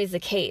not always the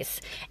case.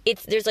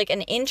 There's like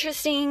an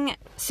interesting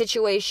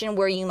situation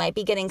where you might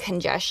be getting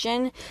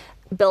congestion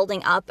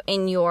building up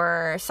in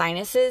your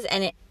sinuses,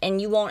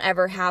 and you won't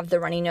ever have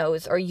the runny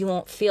nose, or you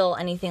won't feel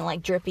anything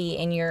like drippy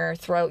in your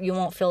throat. You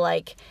won't feel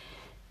like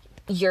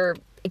you're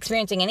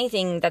experiencing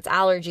anything that's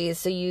allergies,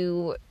 so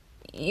you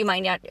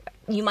might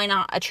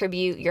not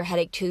attribute your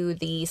headache to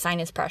the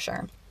sinus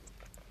pressure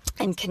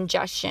and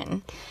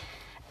congestion.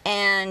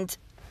 And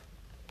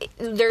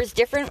there's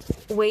different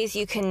ways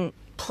you can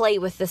play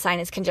with the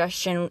sinus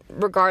congestion,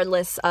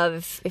 regardless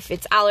of if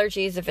it's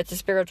allergies, if it's a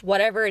spiritual,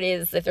 whatever it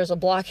is, if there's a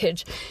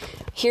blockage.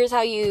 Here's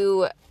how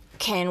you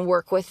can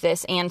work with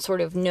this and sort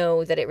of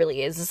know that it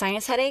really is a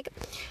sinus headache.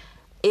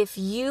 If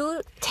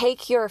you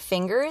take your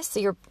fingers,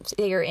 so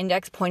your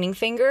index pointing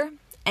finger,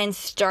 and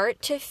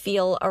start to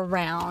feel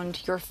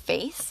around your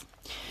face,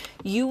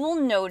 you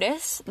will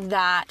notice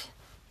that,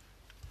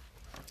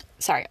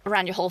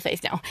 around your whole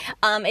face now.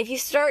 If you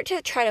start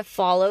to try to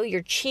follow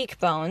your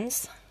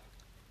cheekbones,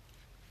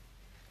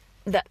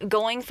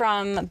 going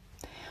from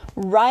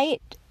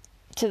right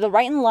to the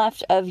right and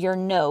left of your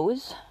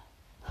nose,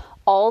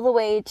 all the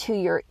way to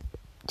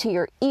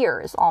your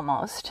ears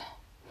almost.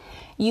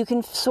 You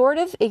can sort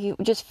of, if you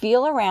just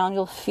feel around,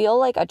 you'll feel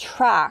like a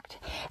tract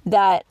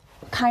that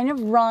kind of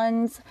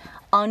runs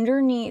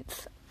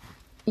underneath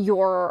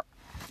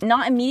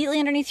not immediately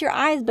underneath your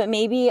eyes, but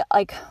maybe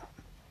like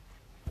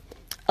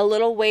a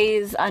little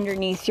ways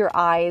underneath your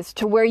eyes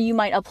to where you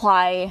might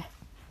apply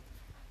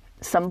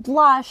some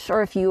blush,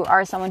 or if you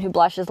are someone who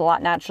blushes a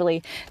lot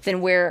naturally,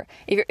 then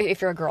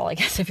if you're a girl, I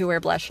guess, if you wear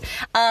blush.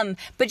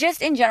 But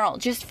just in general,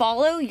 just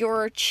follow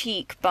your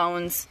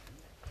cheekbones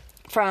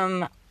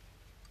from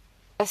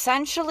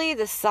essentially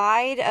the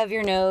side of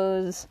your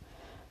nose,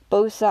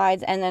 both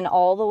sides, and then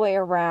all the way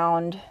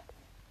around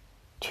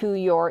to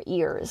your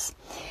ears.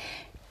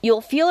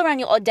 You'll feel around,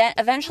 you'll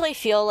eventually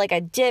feel like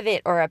a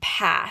divot or a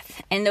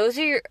path. And those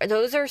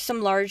are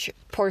some large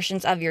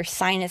portions of your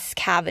sinus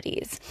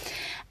cavities.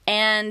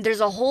 And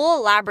there's a whole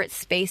elaborate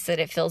space that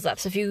it fills up.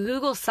 So if you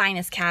Google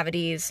sinus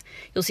cavities,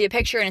 you'll see a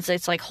picture, and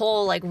it's like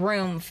whole like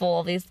room full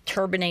of these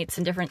turbinates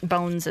and different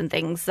bones and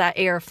things that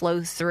air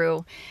flows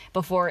through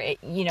before it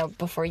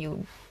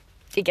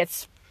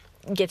gets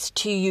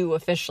to you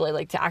officially,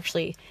 like to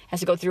actually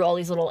has to go through all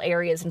these little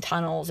areas and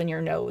tunnels in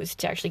your nose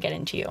to actually get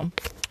into you.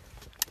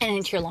 and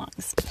into your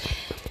lungs.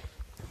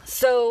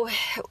 So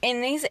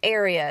in these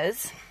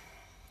areas,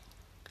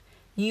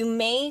 you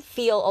may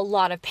feel a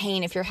lot of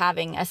pain if you're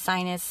having a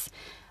sinus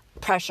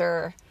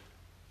pressure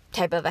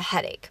type of a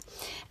headache.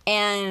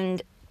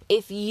 And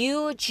if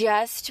you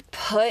just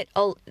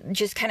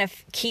just kind of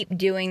keep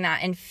doing that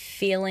and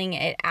feeling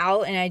it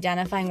out and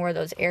identifying where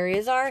those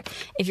areas are,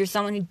 if you're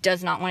someone who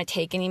does not want to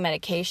take any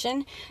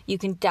medication, you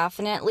can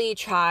definitely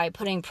try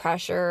putting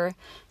pressure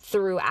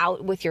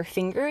throughout with your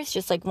fingers,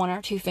 just like 1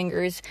 or 2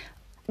 fingers,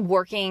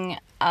 working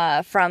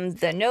from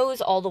the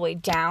nose all the way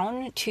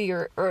down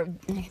to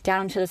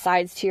down to the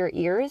sides to your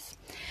ears.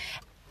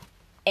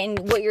 And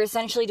what you're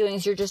essentially doing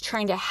is you're just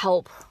trying to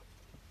help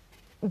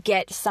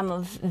get some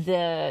of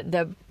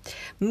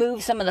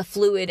move some of the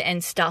fluid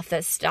and stuff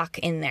that's stuck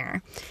in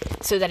there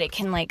so that it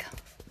can like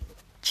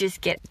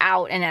just get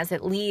out, and as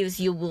it leaves,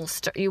 you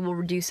will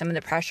reduce some of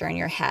the pressure in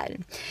your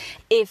head.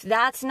 If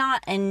that's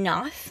not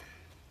enough,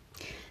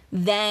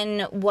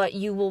 then what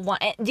you will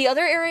want, the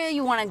other area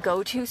you want to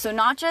go to, so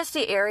not just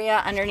the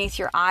area underneath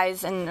your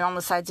eyes and on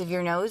the sides of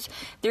your nose,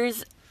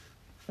 there's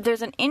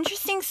an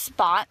interesting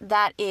spot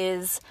that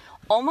is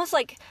almost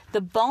like the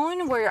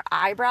bone where your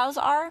eyebrows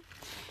are.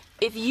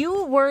 If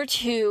you were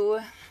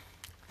to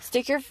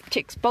stick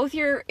both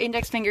your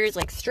index fingers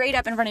like straight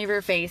up in front of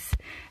your face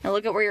and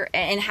look at where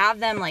and have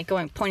them like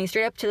pointing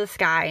straight up to the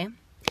sky.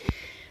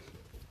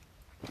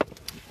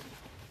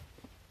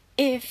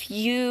 If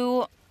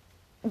you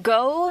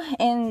go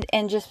and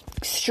just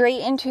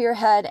straight into your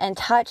head and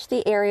touch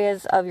the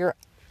areas of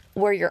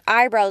where your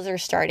eyebrows are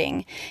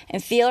starting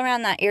and feel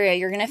around that area,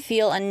 you're going to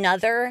feel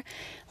another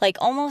like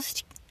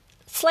almost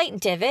slight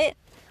divot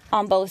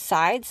on both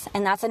sides,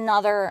 and that's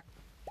another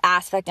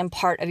aspect and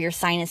part of your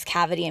sinus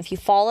cavity. And if you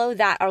follow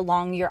that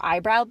along your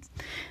eyebrow,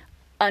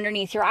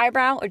 underneath your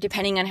eyebrow, or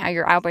depending on how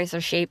your eyebrows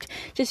are shaped,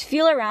 just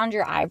feel around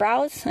your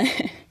eyebrows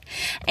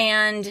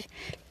and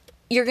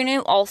you're going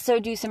to also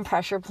do some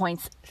pressure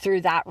points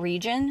through that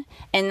region,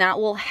 and that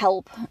will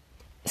help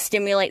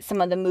stimulate some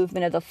of the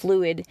movement of the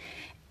fluid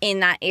in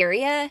that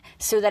area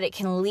so that it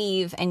can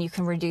leave and you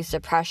can reduce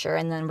the pressure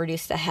and then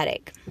reduce the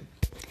headache.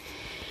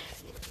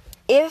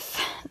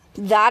 If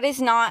that is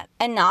not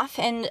enough,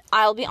 and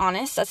I'll be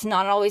honest, that's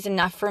not always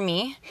enough for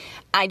me.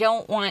 I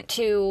don't want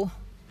to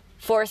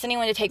force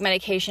anyone to take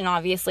medication,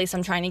 obviously, so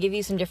I'm trying to give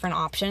you some different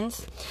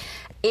options.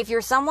 If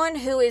you're someone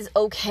who is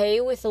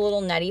okay with the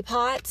little neti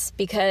pots,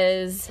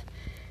 because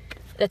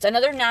that's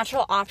another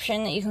natural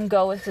option that you can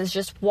go with, is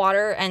just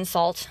water and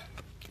salt.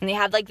 And they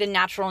have like the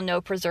natural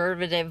no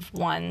preservative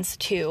ones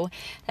too.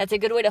 That's a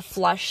good way to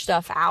flush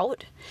stuff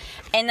out.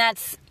 And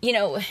that's,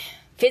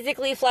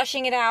 physically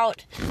flushing it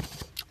out.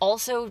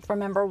 Also,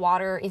 remember,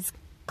 water is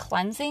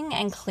cleansing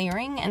and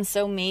clearing, and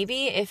so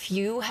maybe if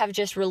you have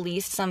just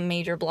released some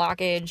major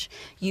blockage,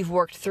 you've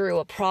worked through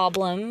a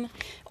problem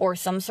or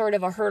some sort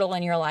of a hurdle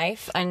in your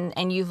life,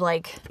 and you've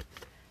like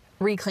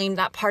reclaimed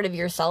that part of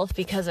yourself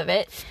because of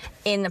it,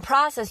 in the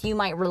process you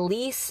might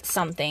release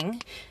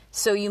something,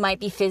 so you might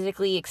be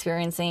physically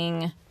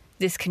experiencing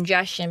this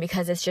congestion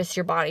because it's just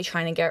your body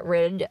trying to get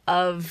rid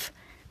of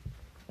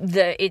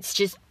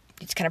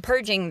it's kind of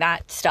purging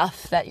that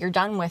stuff that you're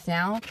done with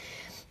now.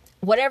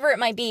 Whatever it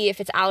might be, if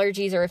it's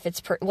allergies or if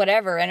it's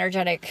whatever,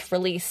 energetic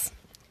release.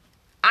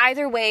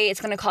 Either way,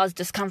 it's going to cause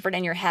discomfort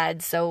in your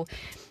head. So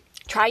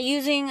try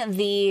using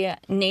the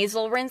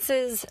nasal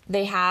rinses.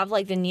 They have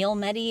like the Neil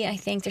Medi. I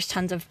think there's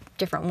tons of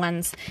different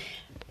ones.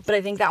 But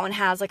I think that one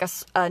has like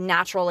a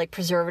natural, like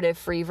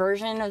preservative-free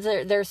version of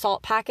their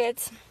salt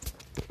packets.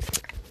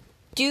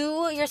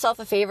 Do yourself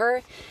a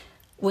favor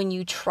when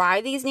you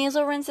try these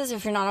nasal rinses,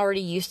 if you're not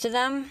already used to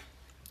them.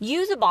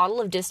 Use a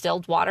bottle of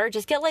distilled water.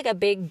 Just get like a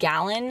big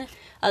gallon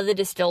of the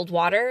distilled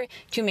water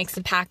to mix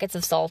the packets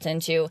of salt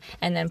into,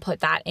 and then put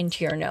that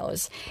into your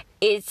nose.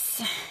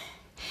 It's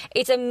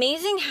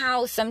amazing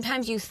how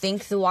sometimes you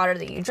think the water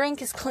that you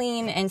drink is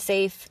clean and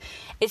safe.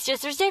 It's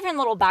just there's different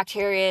little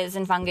bacteria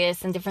and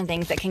fungus and different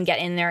things that can get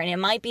in there, and it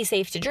might be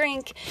safe to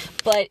drink,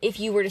 but if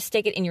you were to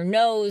stick it in your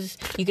nose,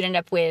 you could end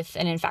up with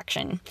an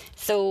infection.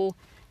 So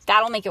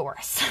that'll make it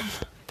worse.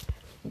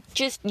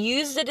 Just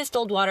use the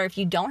distilled water. If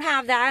you don't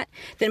have that,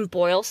 then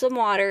boil some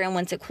water, and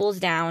once it cools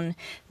down,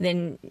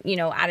 then,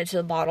 add it to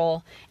the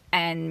bottle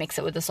and mix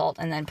it with the salt,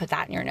 and then put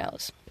that in your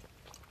nose.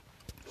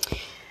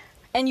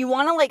 And you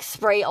want to like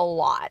spray a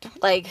lot.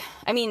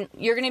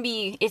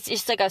 It's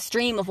just like a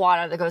stream of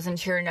water that goes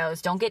into your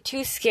nose. Don't get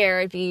too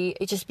scared.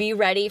 Just be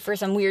ready for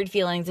some weird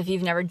feelings if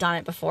you've never done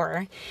it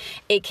before.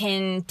 It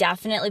can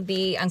definitely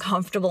be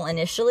uncomfortable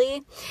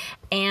initially,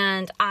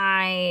 and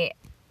I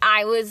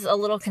was a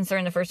little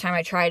concerned the first time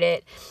I tried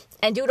it,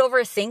 and do it over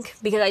a sink,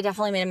 because I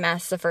definitely made a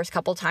mess the first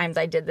couple times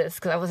I did this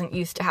because I wasn't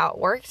used to how it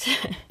worked.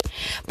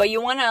 But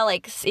you want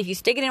to, if you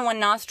stick it in one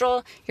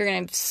nostril, you're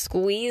going to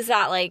squeeze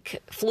that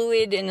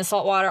fluid in the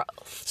saltwater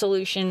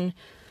solution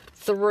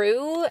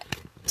through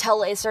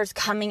till it starts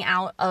coming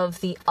out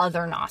of the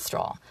other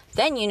nostril.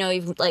 Then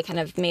you've kind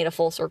of made a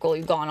full circle.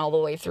 You've gone all the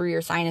way through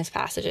your sinus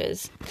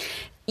passages.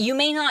 you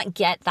may not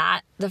get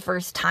that the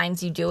first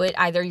times you do it.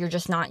 Either you're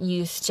just not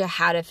used to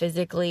how to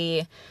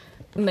physically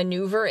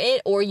maneuver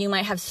it, or you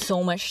might have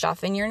so much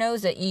stuff in your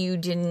nose that you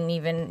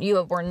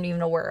weren't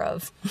even aware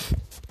of.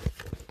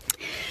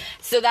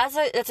 So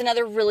that's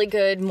another really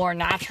good, more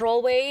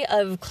natural way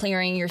of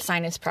clearing your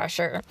sinus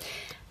pressure.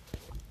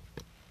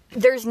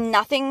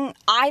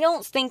 I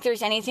don't think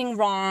there's anything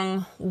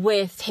wrong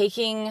with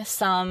taking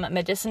some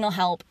medicinal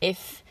help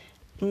if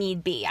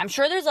need be. I'm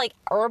sure there's like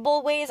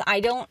herbal ways.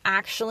 I don't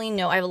actually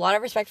know. I have a lot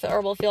of respect for the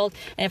herbal field,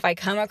 and if I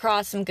come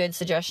across some good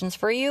suggestions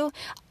for you,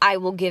 I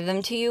will give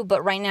them to you.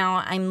 But right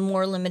now I'm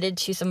more limited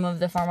to some of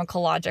the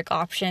pharmacologic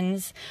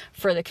options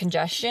for the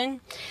congestion.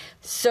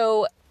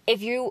 So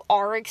if you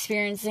are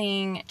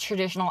experiencing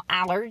traditional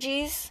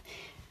allergies,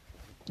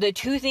 the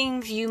two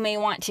things you may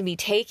want to be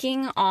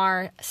taking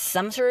are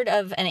some sort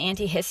of an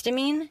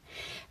antihistamine.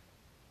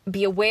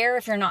 Be aware,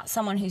 if you're not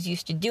someone who's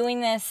used to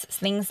doing this,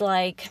 things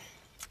like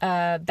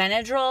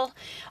Benadryl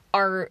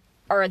are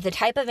the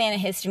type of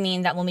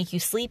antihistamine that will make you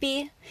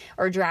sleepy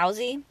or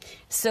drowsy.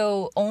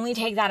 So only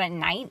take that at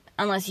night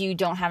unless you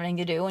don't have anything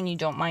to do and you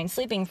don't mind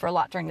sleeping for a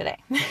lot during the day.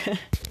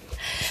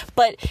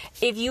 But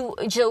if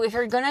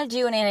you're going to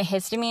do an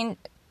antihistamine,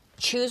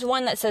 choose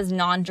one that says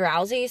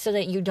non-drowsy so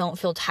that you don't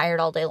feel tired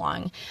all day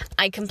long.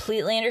 I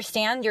completely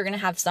understand you're going to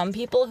have some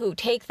people who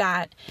take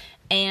that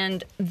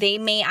and they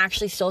may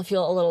actually still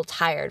feel a little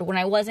tired. When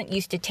I wasn't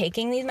used to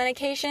taking these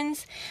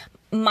medications,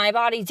 my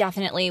body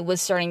definitely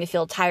was starting to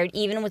feel tired,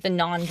 even with the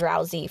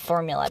non-drowsy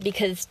formula,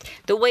 because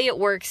the way it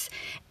works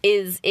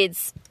is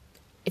it's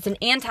an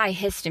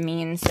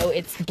antihistamine, so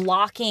it's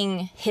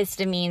blocking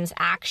histamine's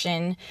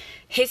action.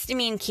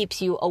 Histamine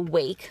keeps you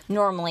awake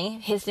normally.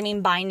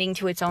 Histamine binding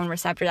to its own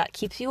receptor, that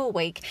keeps you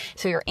awake.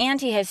 So your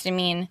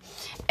antihistamine,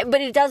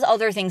 but it does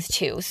other things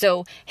too.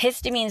 So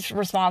histamine's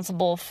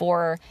responsible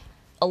for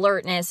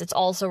alertness. It's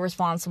also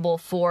responsible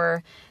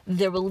for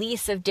the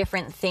release of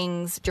different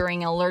things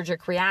during an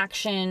allergic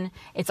reaction.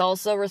 It's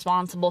also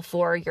responsible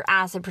for your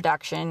acid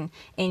production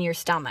in your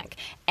stomach.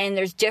 And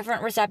there's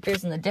different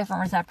receptors, and the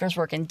different receptors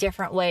work in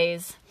different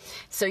ways.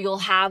 So you'll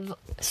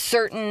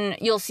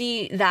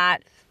see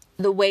that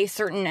the way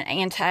certain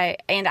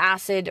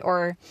antacid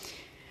or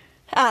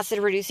acid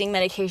reducing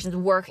medications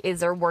work is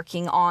they're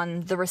working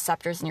on the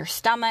receptors in your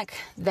stomach.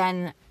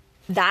 Then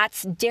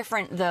that's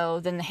different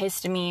though than the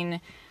histamine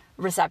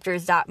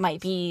receptors that might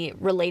be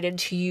related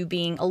to you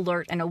being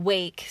alert and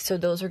awake. So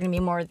those are going to be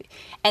more,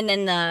 and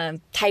then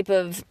the type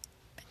of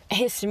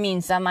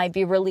histamines that might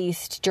be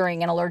released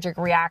during an allergic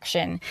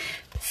reaction.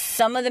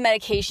 Some of the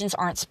medications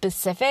aren't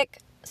specific.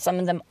 Some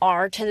of them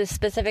are to the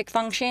specific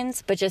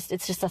functions, but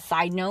it's just a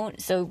side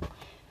note. So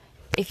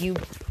if you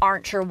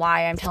aren't sure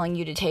why I'm telling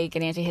you to take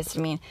an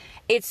antihistamine,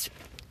 it's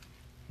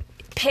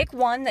pick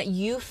one that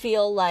you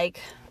feel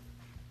like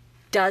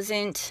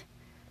doesn't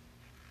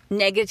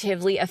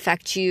negatively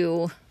affect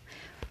you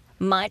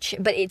much,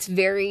 but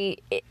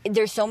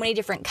there's so many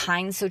different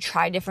kinds, so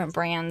try different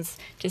brands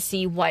to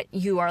see what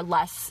you are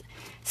less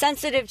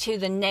sensitive to,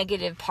 the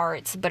negative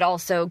parts, but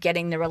also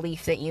getting the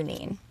relief that you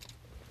need.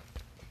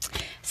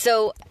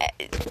 So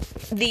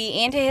the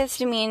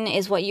antihistamine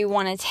is what you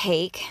want to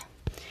take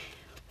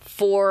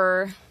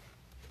for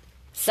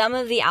some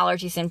of the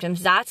allergy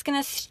symptoms. That's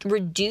going to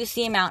reduce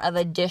the amount of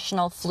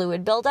additional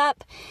fluid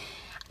buildup.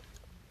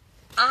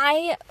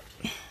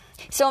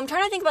 So I'm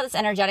trying to think about this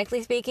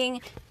energetically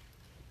speaking.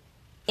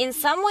 In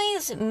some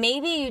ways,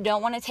 maybe you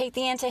don't want to take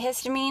the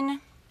antihistamine.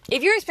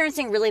 If you're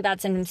experiencing really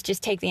bad symptoms,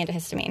 just take the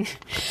antihistamine.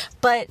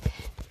 But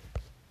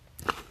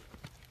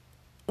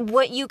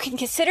what you can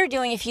consider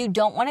doing if you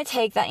don't want to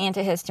take that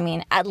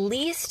antihistamine, at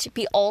least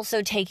be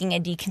also taking a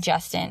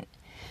decongestant,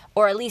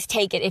 or at least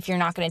take it if you're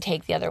not going to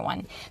take the other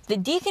one. The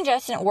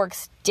decongestant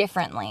works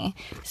differently.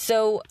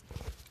 So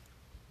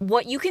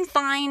what you can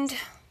find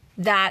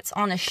that's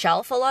on a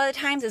shelf a lot of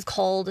times is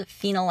called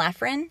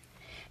phenylephrine.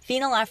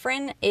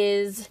 Phenylephrine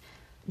is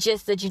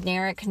just the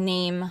generic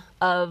name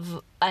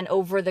of an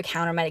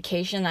over-the-counter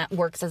medication that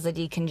works as a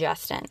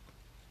decongestant.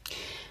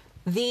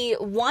 The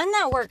one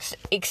that works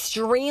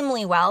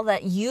extremely well,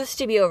 that used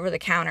to be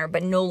over-the-counter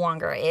but no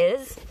longer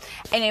is,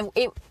 and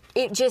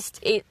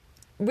it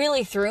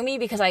really threw me,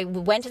 because I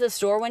went to the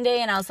store one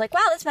day and I was like,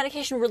 wow, this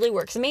medication really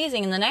works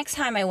amazing. And the next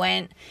time I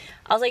went,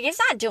 I was like, it's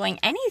not doing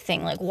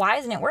anything. Like, why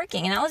isn't it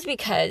working? And that was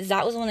because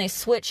that was when they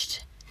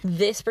switched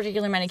this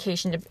particular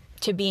medication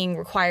to being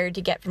required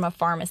to get from a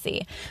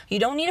pharmacy. You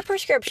don't need a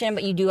prescription,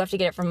 but you do have to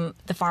get it from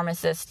the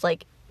pharmacist,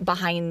 like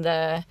behind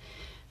the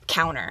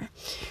counter.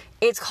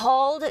 It's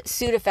called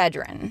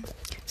pseudoephedrine.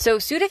 So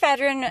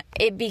pseudoephedrine,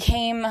 it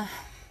became,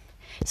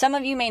 some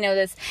of you may know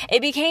this,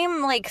 it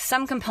became like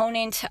some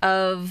component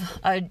of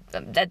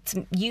that's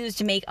used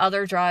to make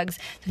other drugs.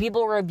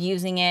 People were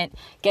abusing it,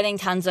 getting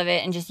tons of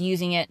it, and just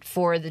using it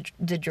for the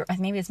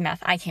maybe it's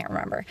meth. I can't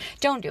remember.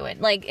 Don't do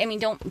it.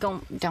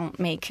 Don't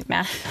make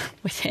meth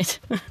with it.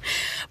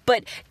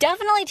 But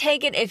definitely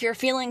take it if you're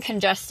feeling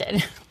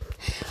congested.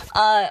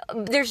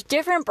 There's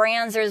different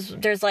brands.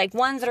 There's like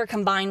ones that are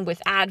combined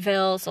with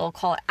Advil, so I'll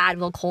call it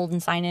Advil Cold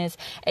and Sinus.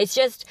 It's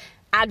just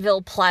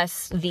Advil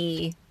plus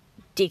the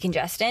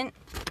decongestant.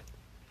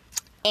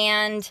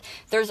 And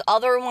there's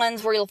other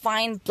ones where you'll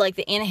find like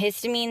the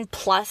antihistamine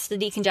plus the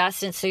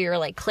decongestant. So you're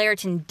like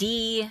Claritin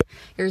D,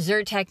 your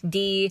Zyrtec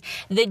D.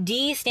 The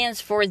D stands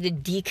for the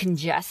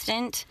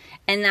decongestant,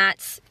 and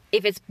that's,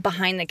 if it's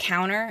behind the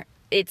counter,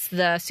 it's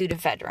the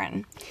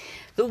pseudoephedrine.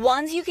 The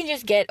ones you can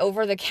just get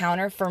over the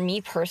counter, for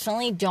me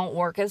personally, don't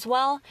work as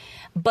well.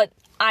 But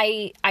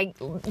I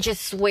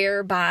just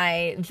swear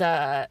by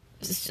the,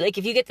 like,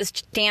 if you get the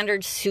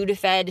standard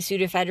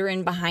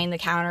pseudoephedrine behind the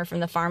counter from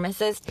the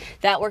pharmacist,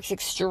 that works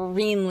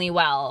extremely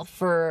well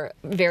for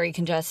very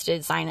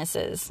congested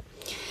sinuses.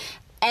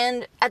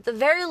 And at the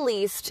very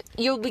least,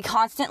 you'll be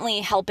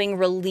constantly helping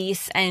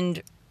release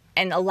and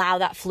allow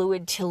that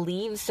fluid to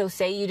leave. So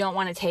say you don't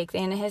want to take the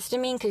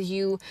antihistamine because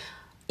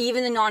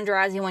even the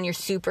non-drowsy one, you're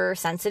super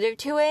sensitive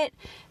to it,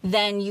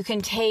 then you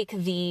can take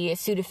the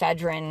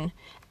pseudoephedrine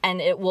and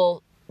it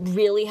will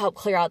really help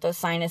clear out those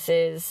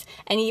sinuses.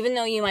 And even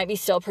though you might be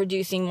still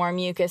producing more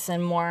mucus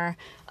and more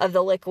of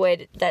the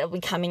liquid that will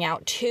be coming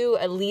out too,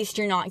 at least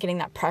you're not getting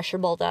that pressure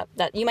buildup.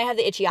 That you might have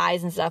the itchy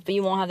eyes and stuff, but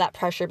you won't have that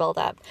pressure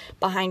buildup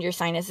behind your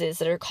sinuses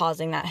that are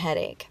causing that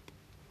headache.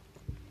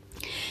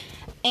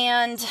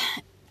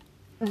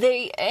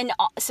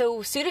 So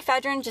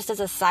pseudoephedrine, just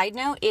as a side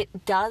note,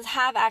 it does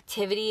have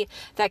activity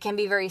that can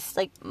be very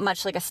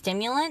much like a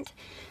stimulant.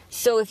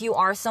 So if you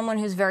are someone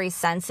who's very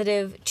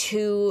sensitive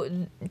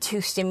to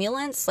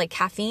stimulants like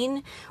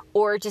caffeine,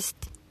 or just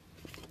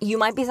you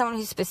might be someone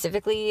who's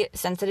specifically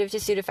sensitive to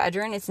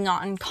pseudoephedrine, it's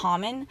not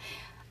uncommon.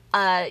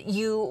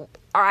 You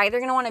are either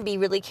going to want to be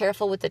really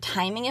careful with the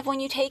timing of when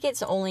you take it,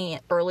 so only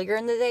earlier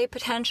in the day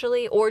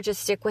potentially, or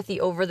just stick with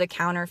the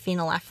over-the-counter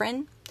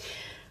phenylephrine.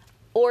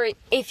 Or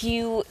if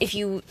you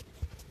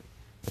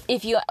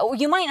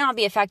might not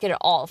be affected at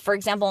all. For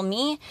example,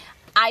 me,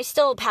 I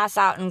still pass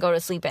out and go to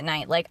sleep at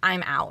night. Like,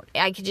 I'm out.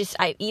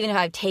 Even if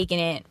I've taken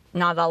it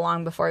not that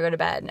long before I go to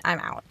bed, I'm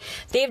out.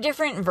 They have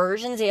different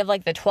versions. They have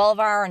like the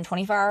 12-hour and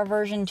 24-hour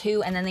version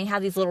too. And then they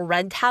have these little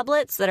red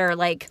tablets that are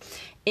like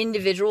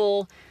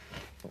individually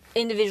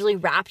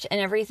wrapped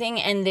and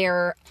everything. And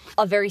they're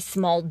a very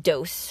small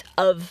dose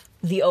of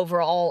the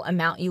overall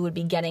amount you would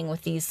be getting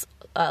with these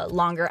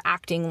longer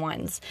acting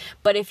ones.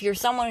 But if you're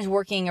someone who's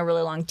working a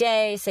really long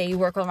day, say you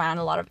work around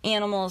a lot of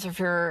animals, or if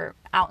you're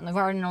out in the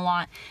garden a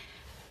lot,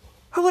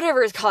 or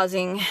whatever is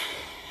causing,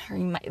 or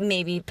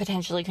maybe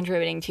potentially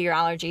contributing to your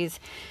allergies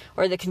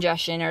or the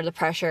congestion or the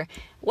pressure,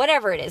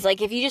 whatever it is,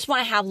 like if you just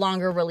want to have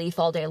longer relief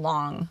all day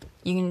long,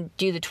 you can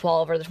do the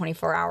 12 or the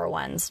 24-hour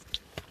ones.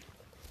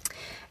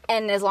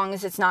 And as long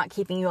as it's not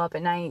keeping you up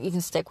at night, you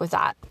can stick with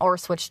that or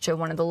switch to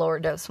one of the lower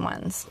dose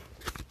ones.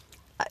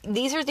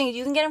 These are things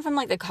you can get them from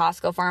like the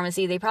Costco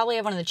pharmacy. They probably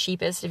have one of the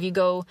cheapest. If you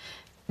go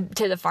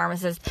to the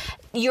pharmacist,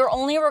 you're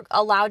only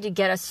allowed to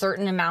get a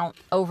certain amount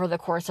over the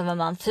course of a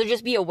month. So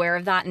just be aware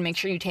of that and make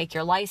sure you take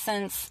your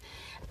license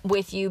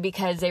with you,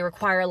 because they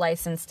require a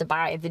license to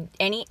buy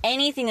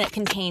anything that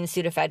contains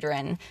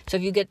pseudoephedrine. So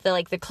if you get the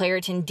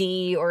Claritin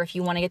D, or if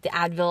you want to get the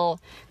Advil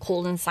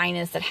cold and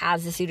sinus that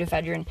has the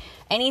pseudoephedrine,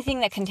 anything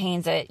that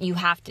contains it, you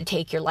have to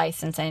take your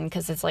license in,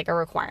 because it's like a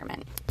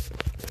requirement.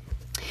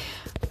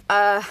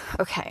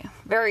 Okay,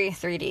 very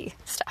 3D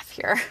stuff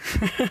here.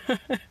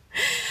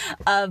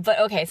 But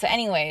okay, so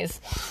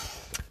anyways,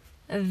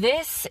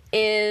 this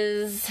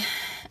is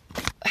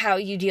how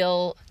you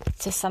deal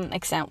to some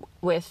extent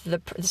with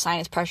the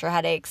sinus pressure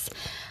headaches.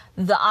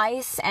 The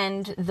ice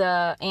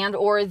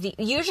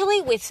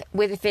usually with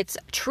if it's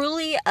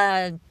truly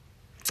a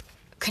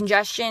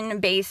congestion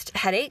based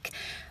headache,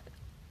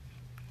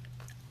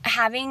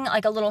 having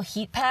like a little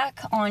heat pack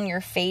on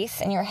your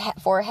face and your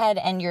forehead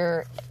and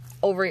your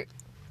over,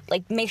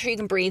 like, make sure you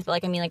can breathe,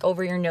 but like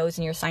over your nose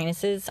and your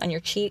sinuses on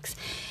your cheeks,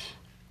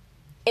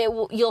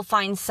 you'll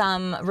find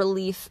some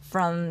relief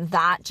from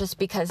that, just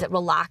because it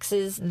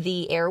relaxes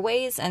the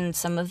airways and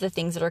some of the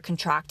things that are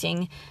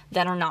contracting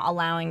that are not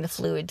allowing the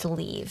fluid to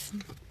leave.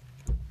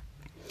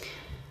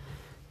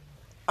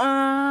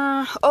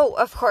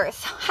 Of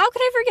course. How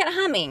could I forget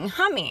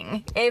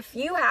humming? If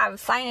you have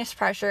sinus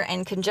pressure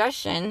and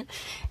congestion,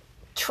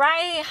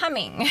 try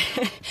humming.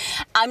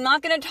 I'm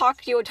not going to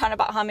talk to you a ton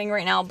about humming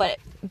right now, but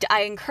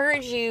I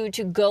encourage you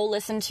to go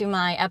listen to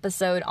my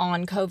episode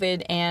on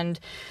COVID and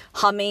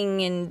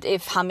humming, and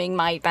if humming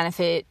might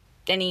benefit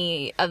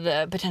any of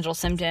the potential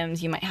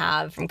symptoms you might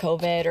have from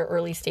COVID or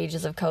early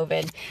stages of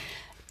COVID.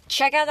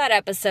 Check out that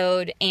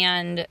episode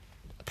and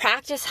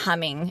practice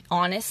humming.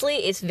 Honestly,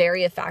 it's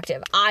very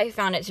effective. I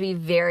found it to be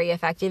very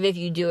effective if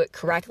you do it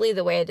correctly,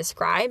 the way I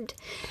described.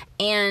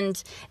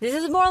 And this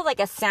is more like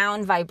a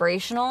sound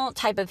vibrational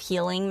type of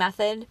healing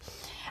method.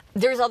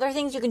 There's other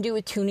things you can do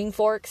with tuning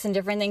forks and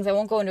different things. I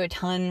won't go into a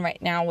ton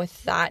right now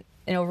with that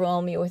and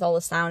overwhelm you with all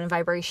the sound and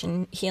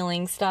vibration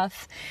healing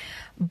stuff.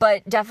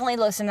 But definitely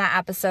listen to that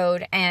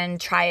episode and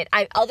try it.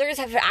 Others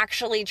have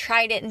actually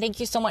tried it, and thank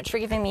you so much for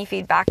giving me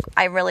feedback.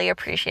 I really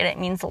appreciate it. It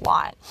means a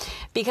lot.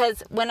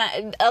 Because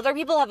other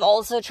people have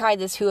also tried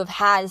this who have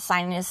had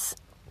sinus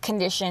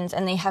conditions,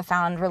 and they have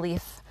found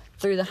relief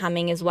through the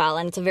humming as well.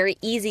 And it's a very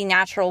easy,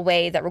 natural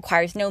way that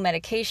requires no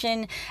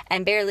medication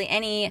and barely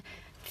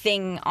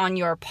anything on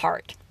your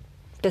part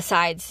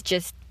besides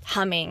just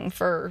humming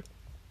for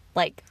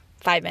like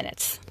 5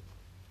 minutes.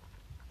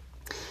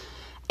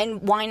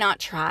 And why not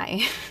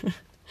try?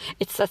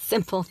 It's a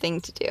simple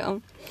thing to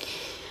do.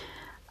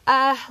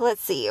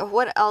 Let's see.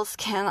 What else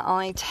can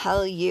I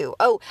tell you?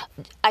 Oh,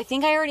 I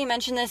think I already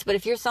mentioned this, but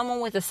if you're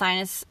someone with the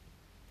sinus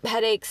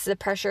headaches, the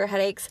pressure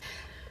headaches,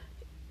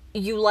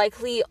 you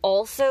likely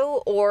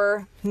also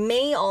or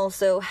may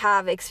also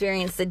have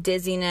experienced the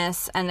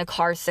dizziness and the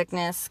car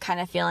sickness, kind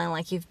of feeling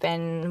like you've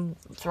been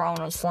thrown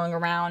or slung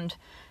around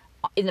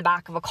in the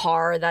back of a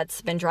car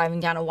that's been driving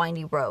down a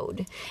windy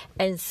road.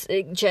 And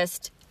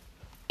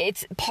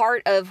it's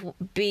part of,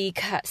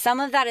 because some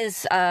of that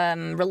is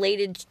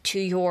related to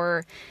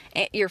your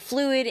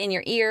fluid in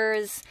your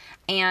ears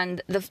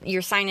and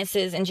your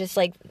sinuses, and just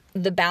like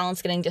the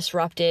balance getting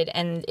disrupted,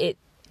 and it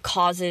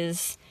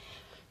causes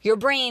your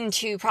brain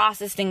to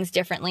process things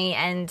differently,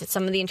 and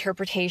some of the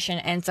interpretation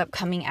ends up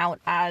coming out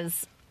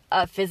as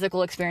a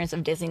physical experience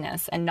of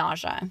dizziness and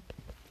nausea.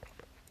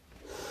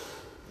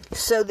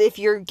 So if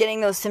you're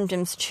getting those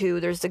symptoms too,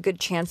 there's a good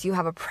chance you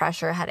have a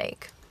pressure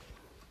headache.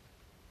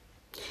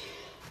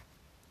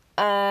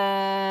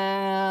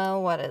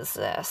 What is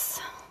this?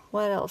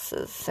 What else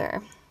is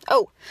there?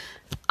 Oh,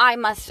 I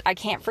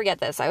can't forget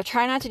this. I will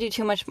try not to do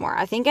too much more.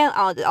 I think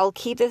I'll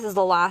keep this as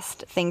the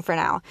last thing for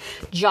now.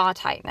 Jaw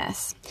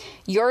tightness.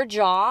 Your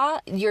jaw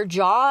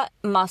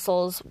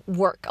muscles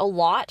work a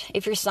lot.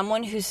 If you're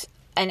someone who's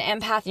an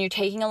empath and you're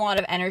taking a lot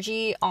of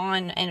energy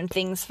on and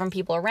things from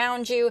people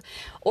around you,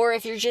 or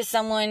if you're just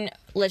someone,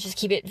 let's just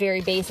keep it very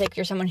basic,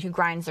 you're someone who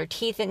grinds their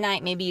teeth at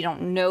night, maybe you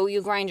don't know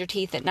you grind your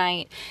teeth at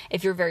night,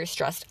 if you're very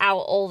stressed out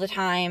all the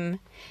time,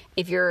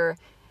 if you're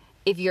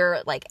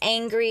like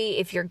angry,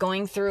 if you're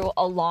going through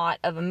a lot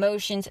of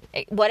emotions,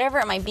 whatever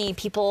it might be,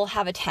 people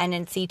have a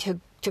tendency to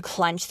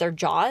clench their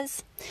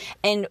jaws.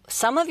 And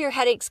some of your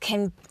headaches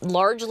can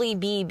largely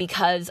be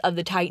because of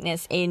the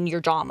tightness in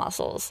your jaw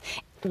muscles.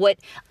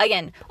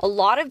 A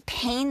lot of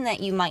pain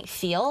that you might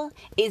feel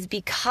is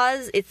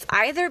because it's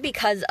either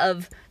because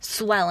of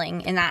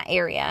swelling in that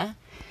area,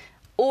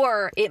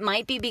 or it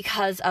might be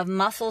because of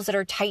muscles that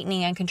are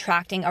tightening and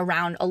contracting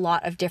around a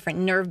lot of different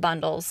nerve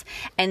bundles.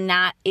 And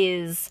that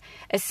is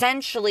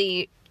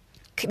essentially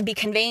be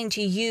conveying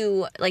to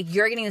you, like,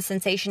 you're getting the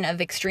sensation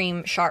of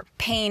extreme sharp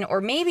pain, or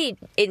maybe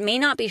it may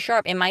not be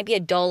sharp, it might be a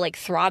dull, like,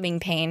 throbbing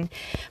pain,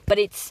 but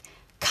it's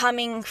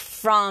coming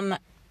from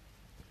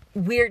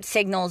weird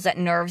signals that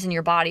nerves in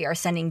your body are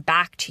sending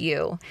back to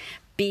you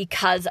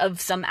because of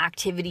some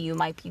activity you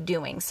might be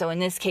doing. So in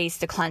this case,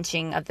 the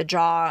clenching of the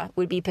jaw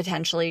would be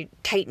potentially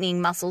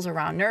tightening muscles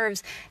around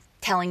nerves,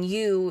 telling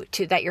you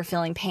that you're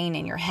feeling pain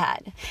in your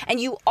head. And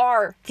you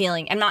are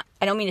feeling, I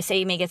don't mean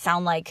to make it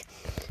sound like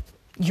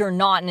you're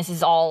not, and this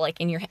is all like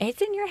in your head.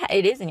 It's in your head.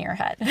 It is in your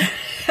head.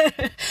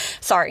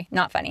 Sorry,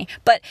 not funny.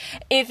 But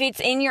if it's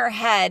in your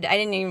head, I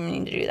didn't even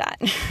mean to do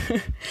that.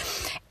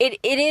 It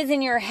is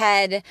in your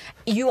head.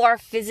 You are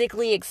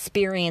physically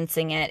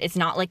experiencing it. It's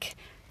not like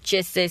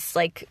just this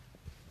like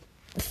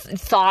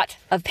thought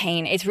of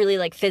pain. It's really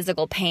like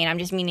physical pain. I'm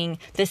just meaning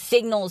the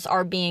signals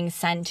are being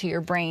sent to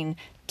your brain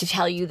to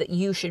tell you that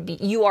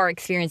you are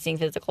experiencing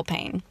physical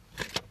pain.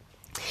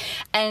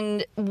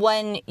 And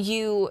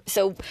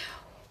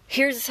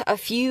here's a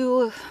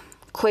few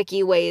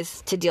quickie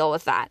ways to deal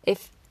with that.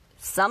 If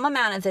some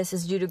amount of this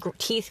is due to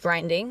teeth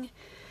grinding,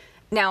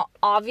 now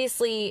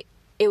obviously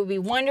it would be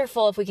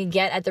wonderful if we could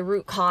get at the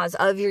root cause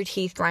of your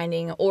teeth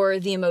grinding, or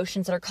the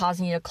emotions that are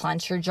causing you to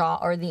clench your jaw,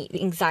 or the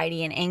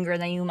anxiety and anger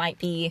that you might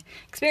be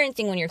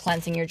experiencing when you're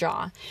clenching your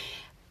jaw.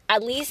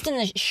 At least in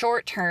the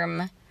short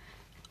term,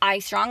 I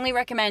strongly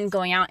recommend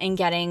going out and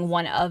getting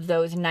one of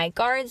those night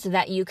guards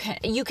that you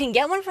can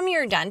get one from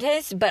your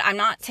dentist, but I'm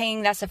not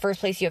saying that's the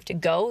first place you have to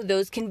go.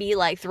 Those can be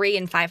like $300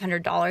 and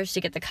 $500 to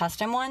get the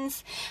custom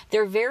ones.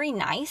 They're very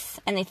nice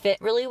and they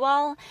fit really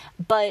well,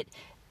 but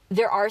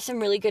there are some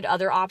really good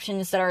other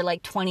options that are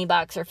like $20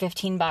 or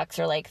 $15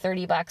 or like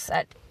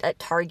 $30 at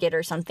Target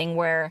or something,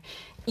 where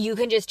you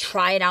can just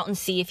try it out and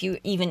see if you're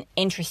even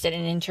interested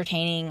in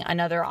entertaining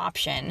another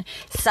option.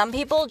 Some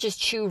people just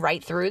chew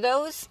right through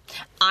those.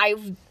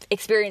 I've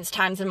experienced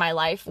times in my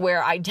life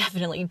where I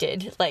definitely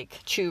did like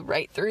chew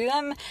right through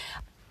them.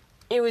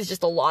 It was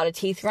just a lot of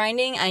teeth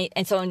grinding.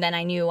 And then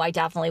I knew I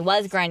definitely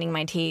was grinding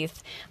my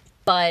teeth.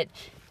 But,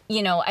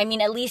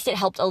 at least it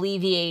helped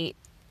alleviate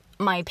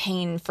my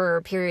pain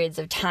for periods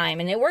of time.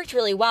 And it worked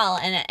really well.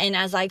 And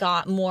as I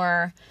got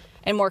more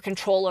and more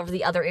control over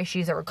the other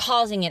issues that were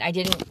causing it, I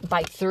didn't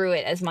bite through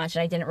it as much,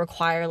 and I didn't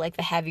require like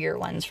the heavier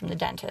ones from the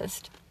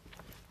dentist.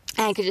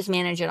 And I could just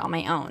manage it on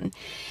my own.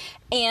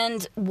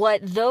 And what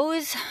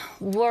those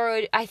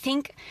were, I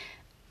think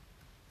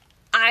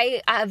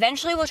I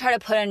eventually will try to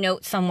put a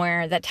note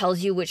somewhere that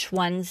tells you which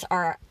ones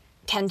are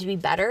tend to be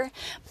better,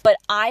 but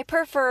I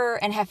prefer,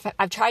 and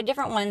I've tried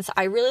different ones.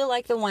 I really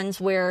like the ones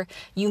where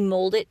you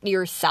mold it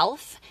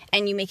yourself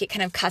and you make it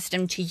kind of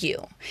custom to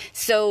you.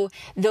 So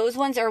those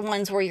ones are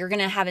ones where you're going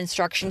to have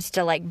instructions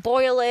to like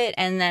boil it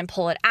and then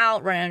pull it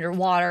out, run it under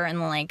water, and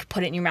like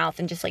put it in your mouth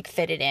and just like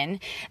fit it in.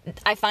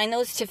 I find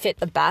those to fit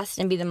the best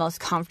and be the most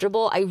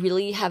comfortable. I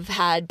really have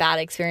had bad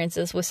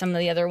experiences with some of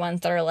the other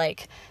ones that are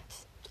like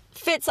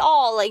fits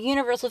all, like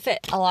universal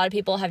fit. A lot of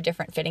people have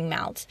different fitting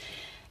mouths.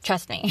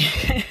 Trust me.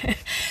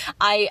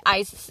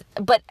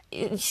 But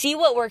see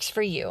what works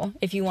for you.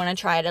 If you want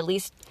to try it, at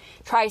least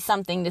try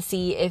something to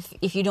see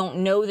if you don't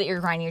know that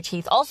you're grinding your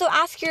teeth. Also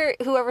ask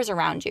whoever's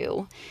around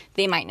you.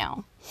 They might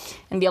know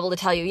and be able to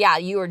tell you, yeah,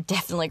 you are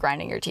definitely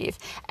grinding your teeth.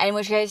 And in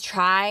which case,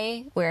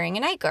 try wearing a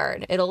night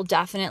guard. It'll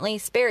definitely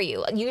spare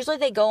you. Usually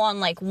they go on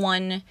like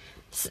one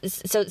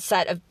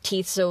set of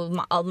teeth.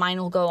 So mine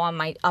will go on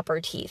my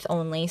upper teeth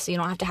only. So you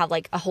don't have to have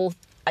like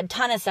a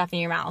ton of stuff in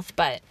your mouth,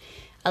 but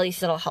at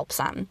least it'll help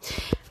some.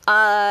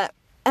 And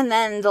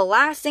then the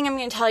last thing I'm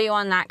going to tell you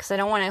on that, because I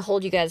don't want to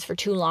hold you guys for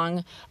too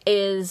long,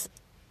 is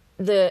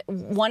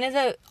one of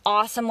the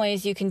awesome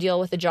ways you can deal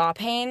with the jaw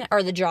pain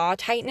or the jaw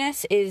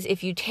tightness is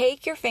if you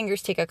take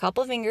a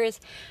couple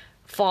fingers,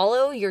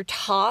 follow your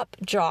top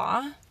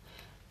jaw,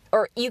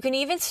 or you can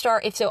even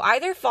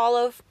either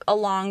follow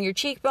along your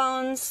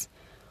cheekbones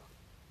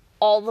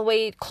all the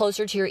way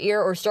closer to your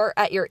ear, or start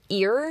at your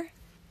ear,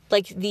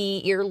 like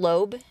the ear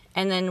lobe,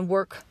 and then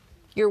work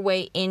your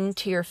way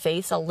into your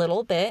face a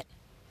little bit.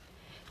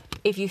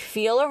 If you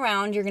feel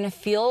around, you're going to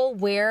feel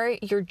where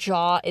your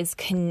jaw is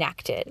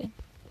connected.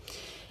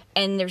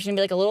 And there's going to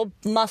be like a little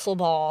muscle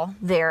ball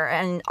there.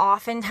 And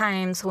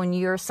oftentimes when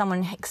you're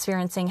someone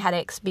experiencing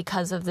headaches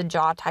because of the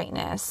jaw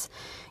tightness,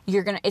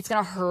 it's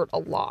going to hurt a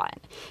lot.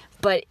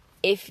 But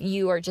if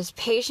you are just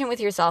patient with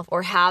yourself,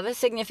 or have a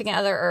significant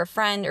other or a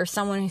friend or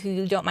someone who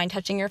you don't mind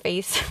touching your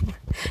face,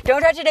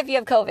 don't touch it if you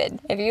have COVID.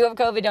 If you have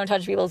COVID, don't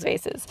touch people's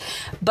faces.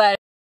 But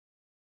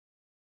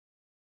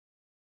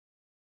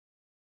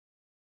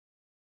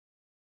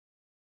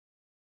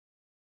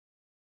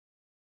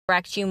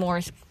direct you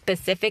more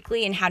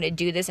specifically in how to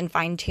do this and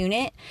fine tune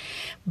it.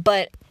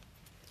 But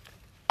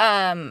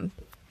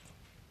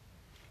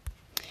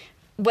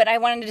what I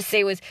wanted to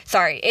say was,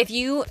 sorry, if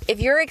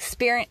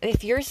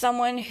you're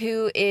someone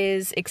who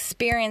is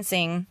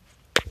experiencing,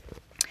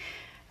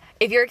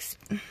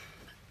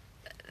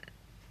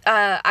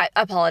 I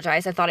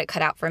apologize, I thought it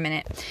cut out for a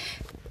minute.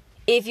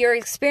 If you're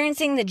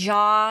experiencing the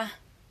jaw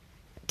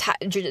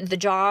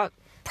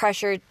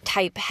pressure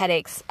type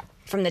headaches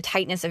from the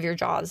tightness of your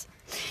jaws,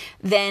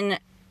 then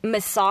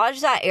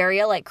massage that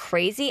area like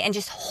crazy and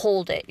just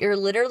hold it. You're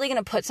literally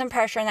going to put some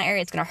pressure in that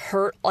area. It's going to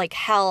hurt like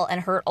hell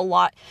and hurt a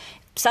lot.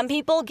 Some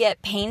people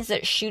get pains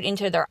that shoot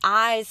into their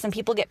eyes. Some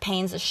people get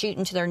pains that shoot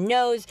into their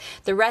nose,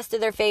 the rest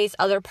of their face,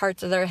 other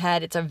parts of their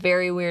head. It's a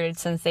very weird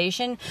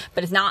sensation,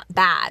 but it's not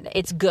bad.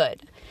 It's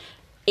good.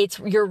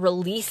 You're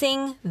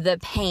releasing the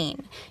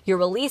pain. You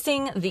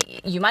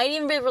might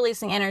even be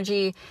releasing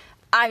energy.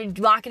 I'm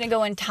not going to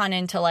go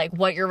into like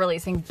what you're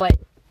releasing, but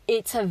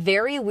it's a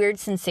very weird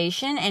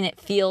sensation and it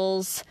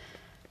feels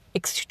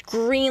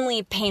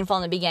extremely painful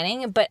in the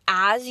beginning. But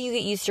as you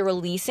get used to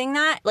releasing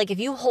that, like if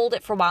you hold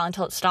it for a while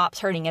until it stops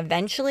hurting,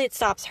 eventually it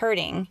stops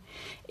hurting.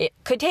 It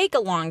could take a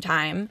long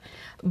time,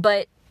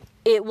 but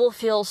you'll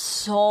feel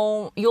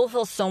so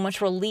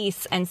much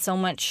release and so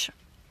much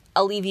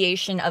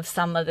alleviation of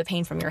some of the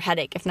pain from your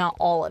headache, if not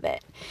all of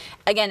it.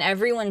 Again,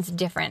 everyone's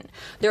different.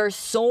 There are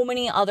so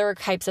many other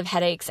types of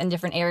headaches and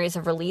different areas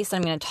of release that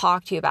I'm going to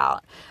talk to you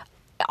about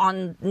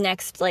on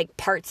next like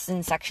parts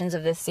and sections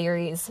of this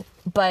series,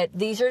 but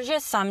these are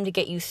just some to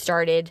get you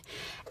started,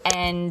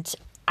 and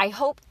I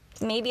hope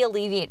maybe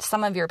alleviate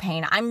some of your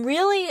pain. I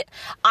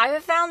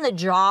have found the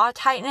jaw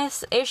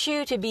tightness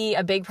issue to be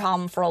a big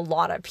problem for a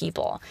lot of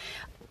people.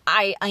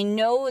 I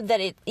know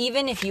that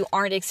even if you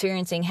aren't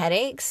experiencing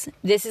headaches,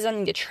 this is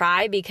something to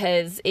try,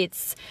 because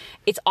it's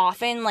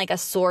often like a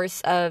source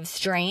of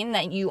strain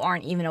that you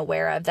aren't even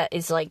aware of that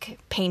is like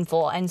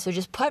painful. And so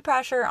just put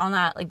pressure on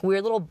that like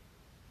weird little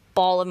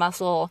ball of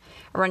muscle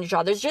around your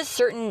jaw. There's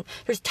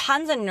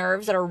tons of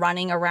nerves that are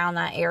running around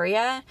that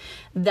area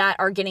that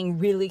are getting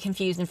really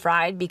confused and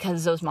fried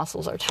because those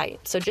muscles are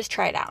tight. So just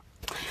try it out.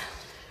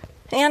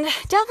 And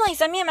definitely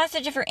send me a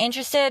message if you're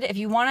interested. If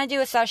you want to do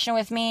a session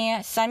with me,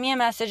 send me a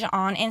message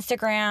on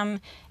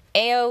Instagram,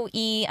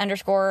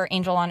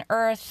 AOE_angel on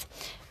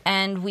earth,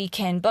 and we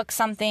can book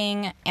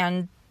something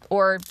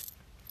or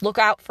look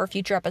out for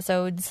future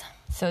episodes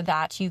so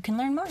that you can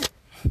learn more.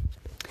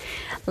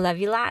 Love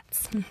you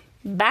lots.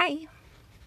 Bye.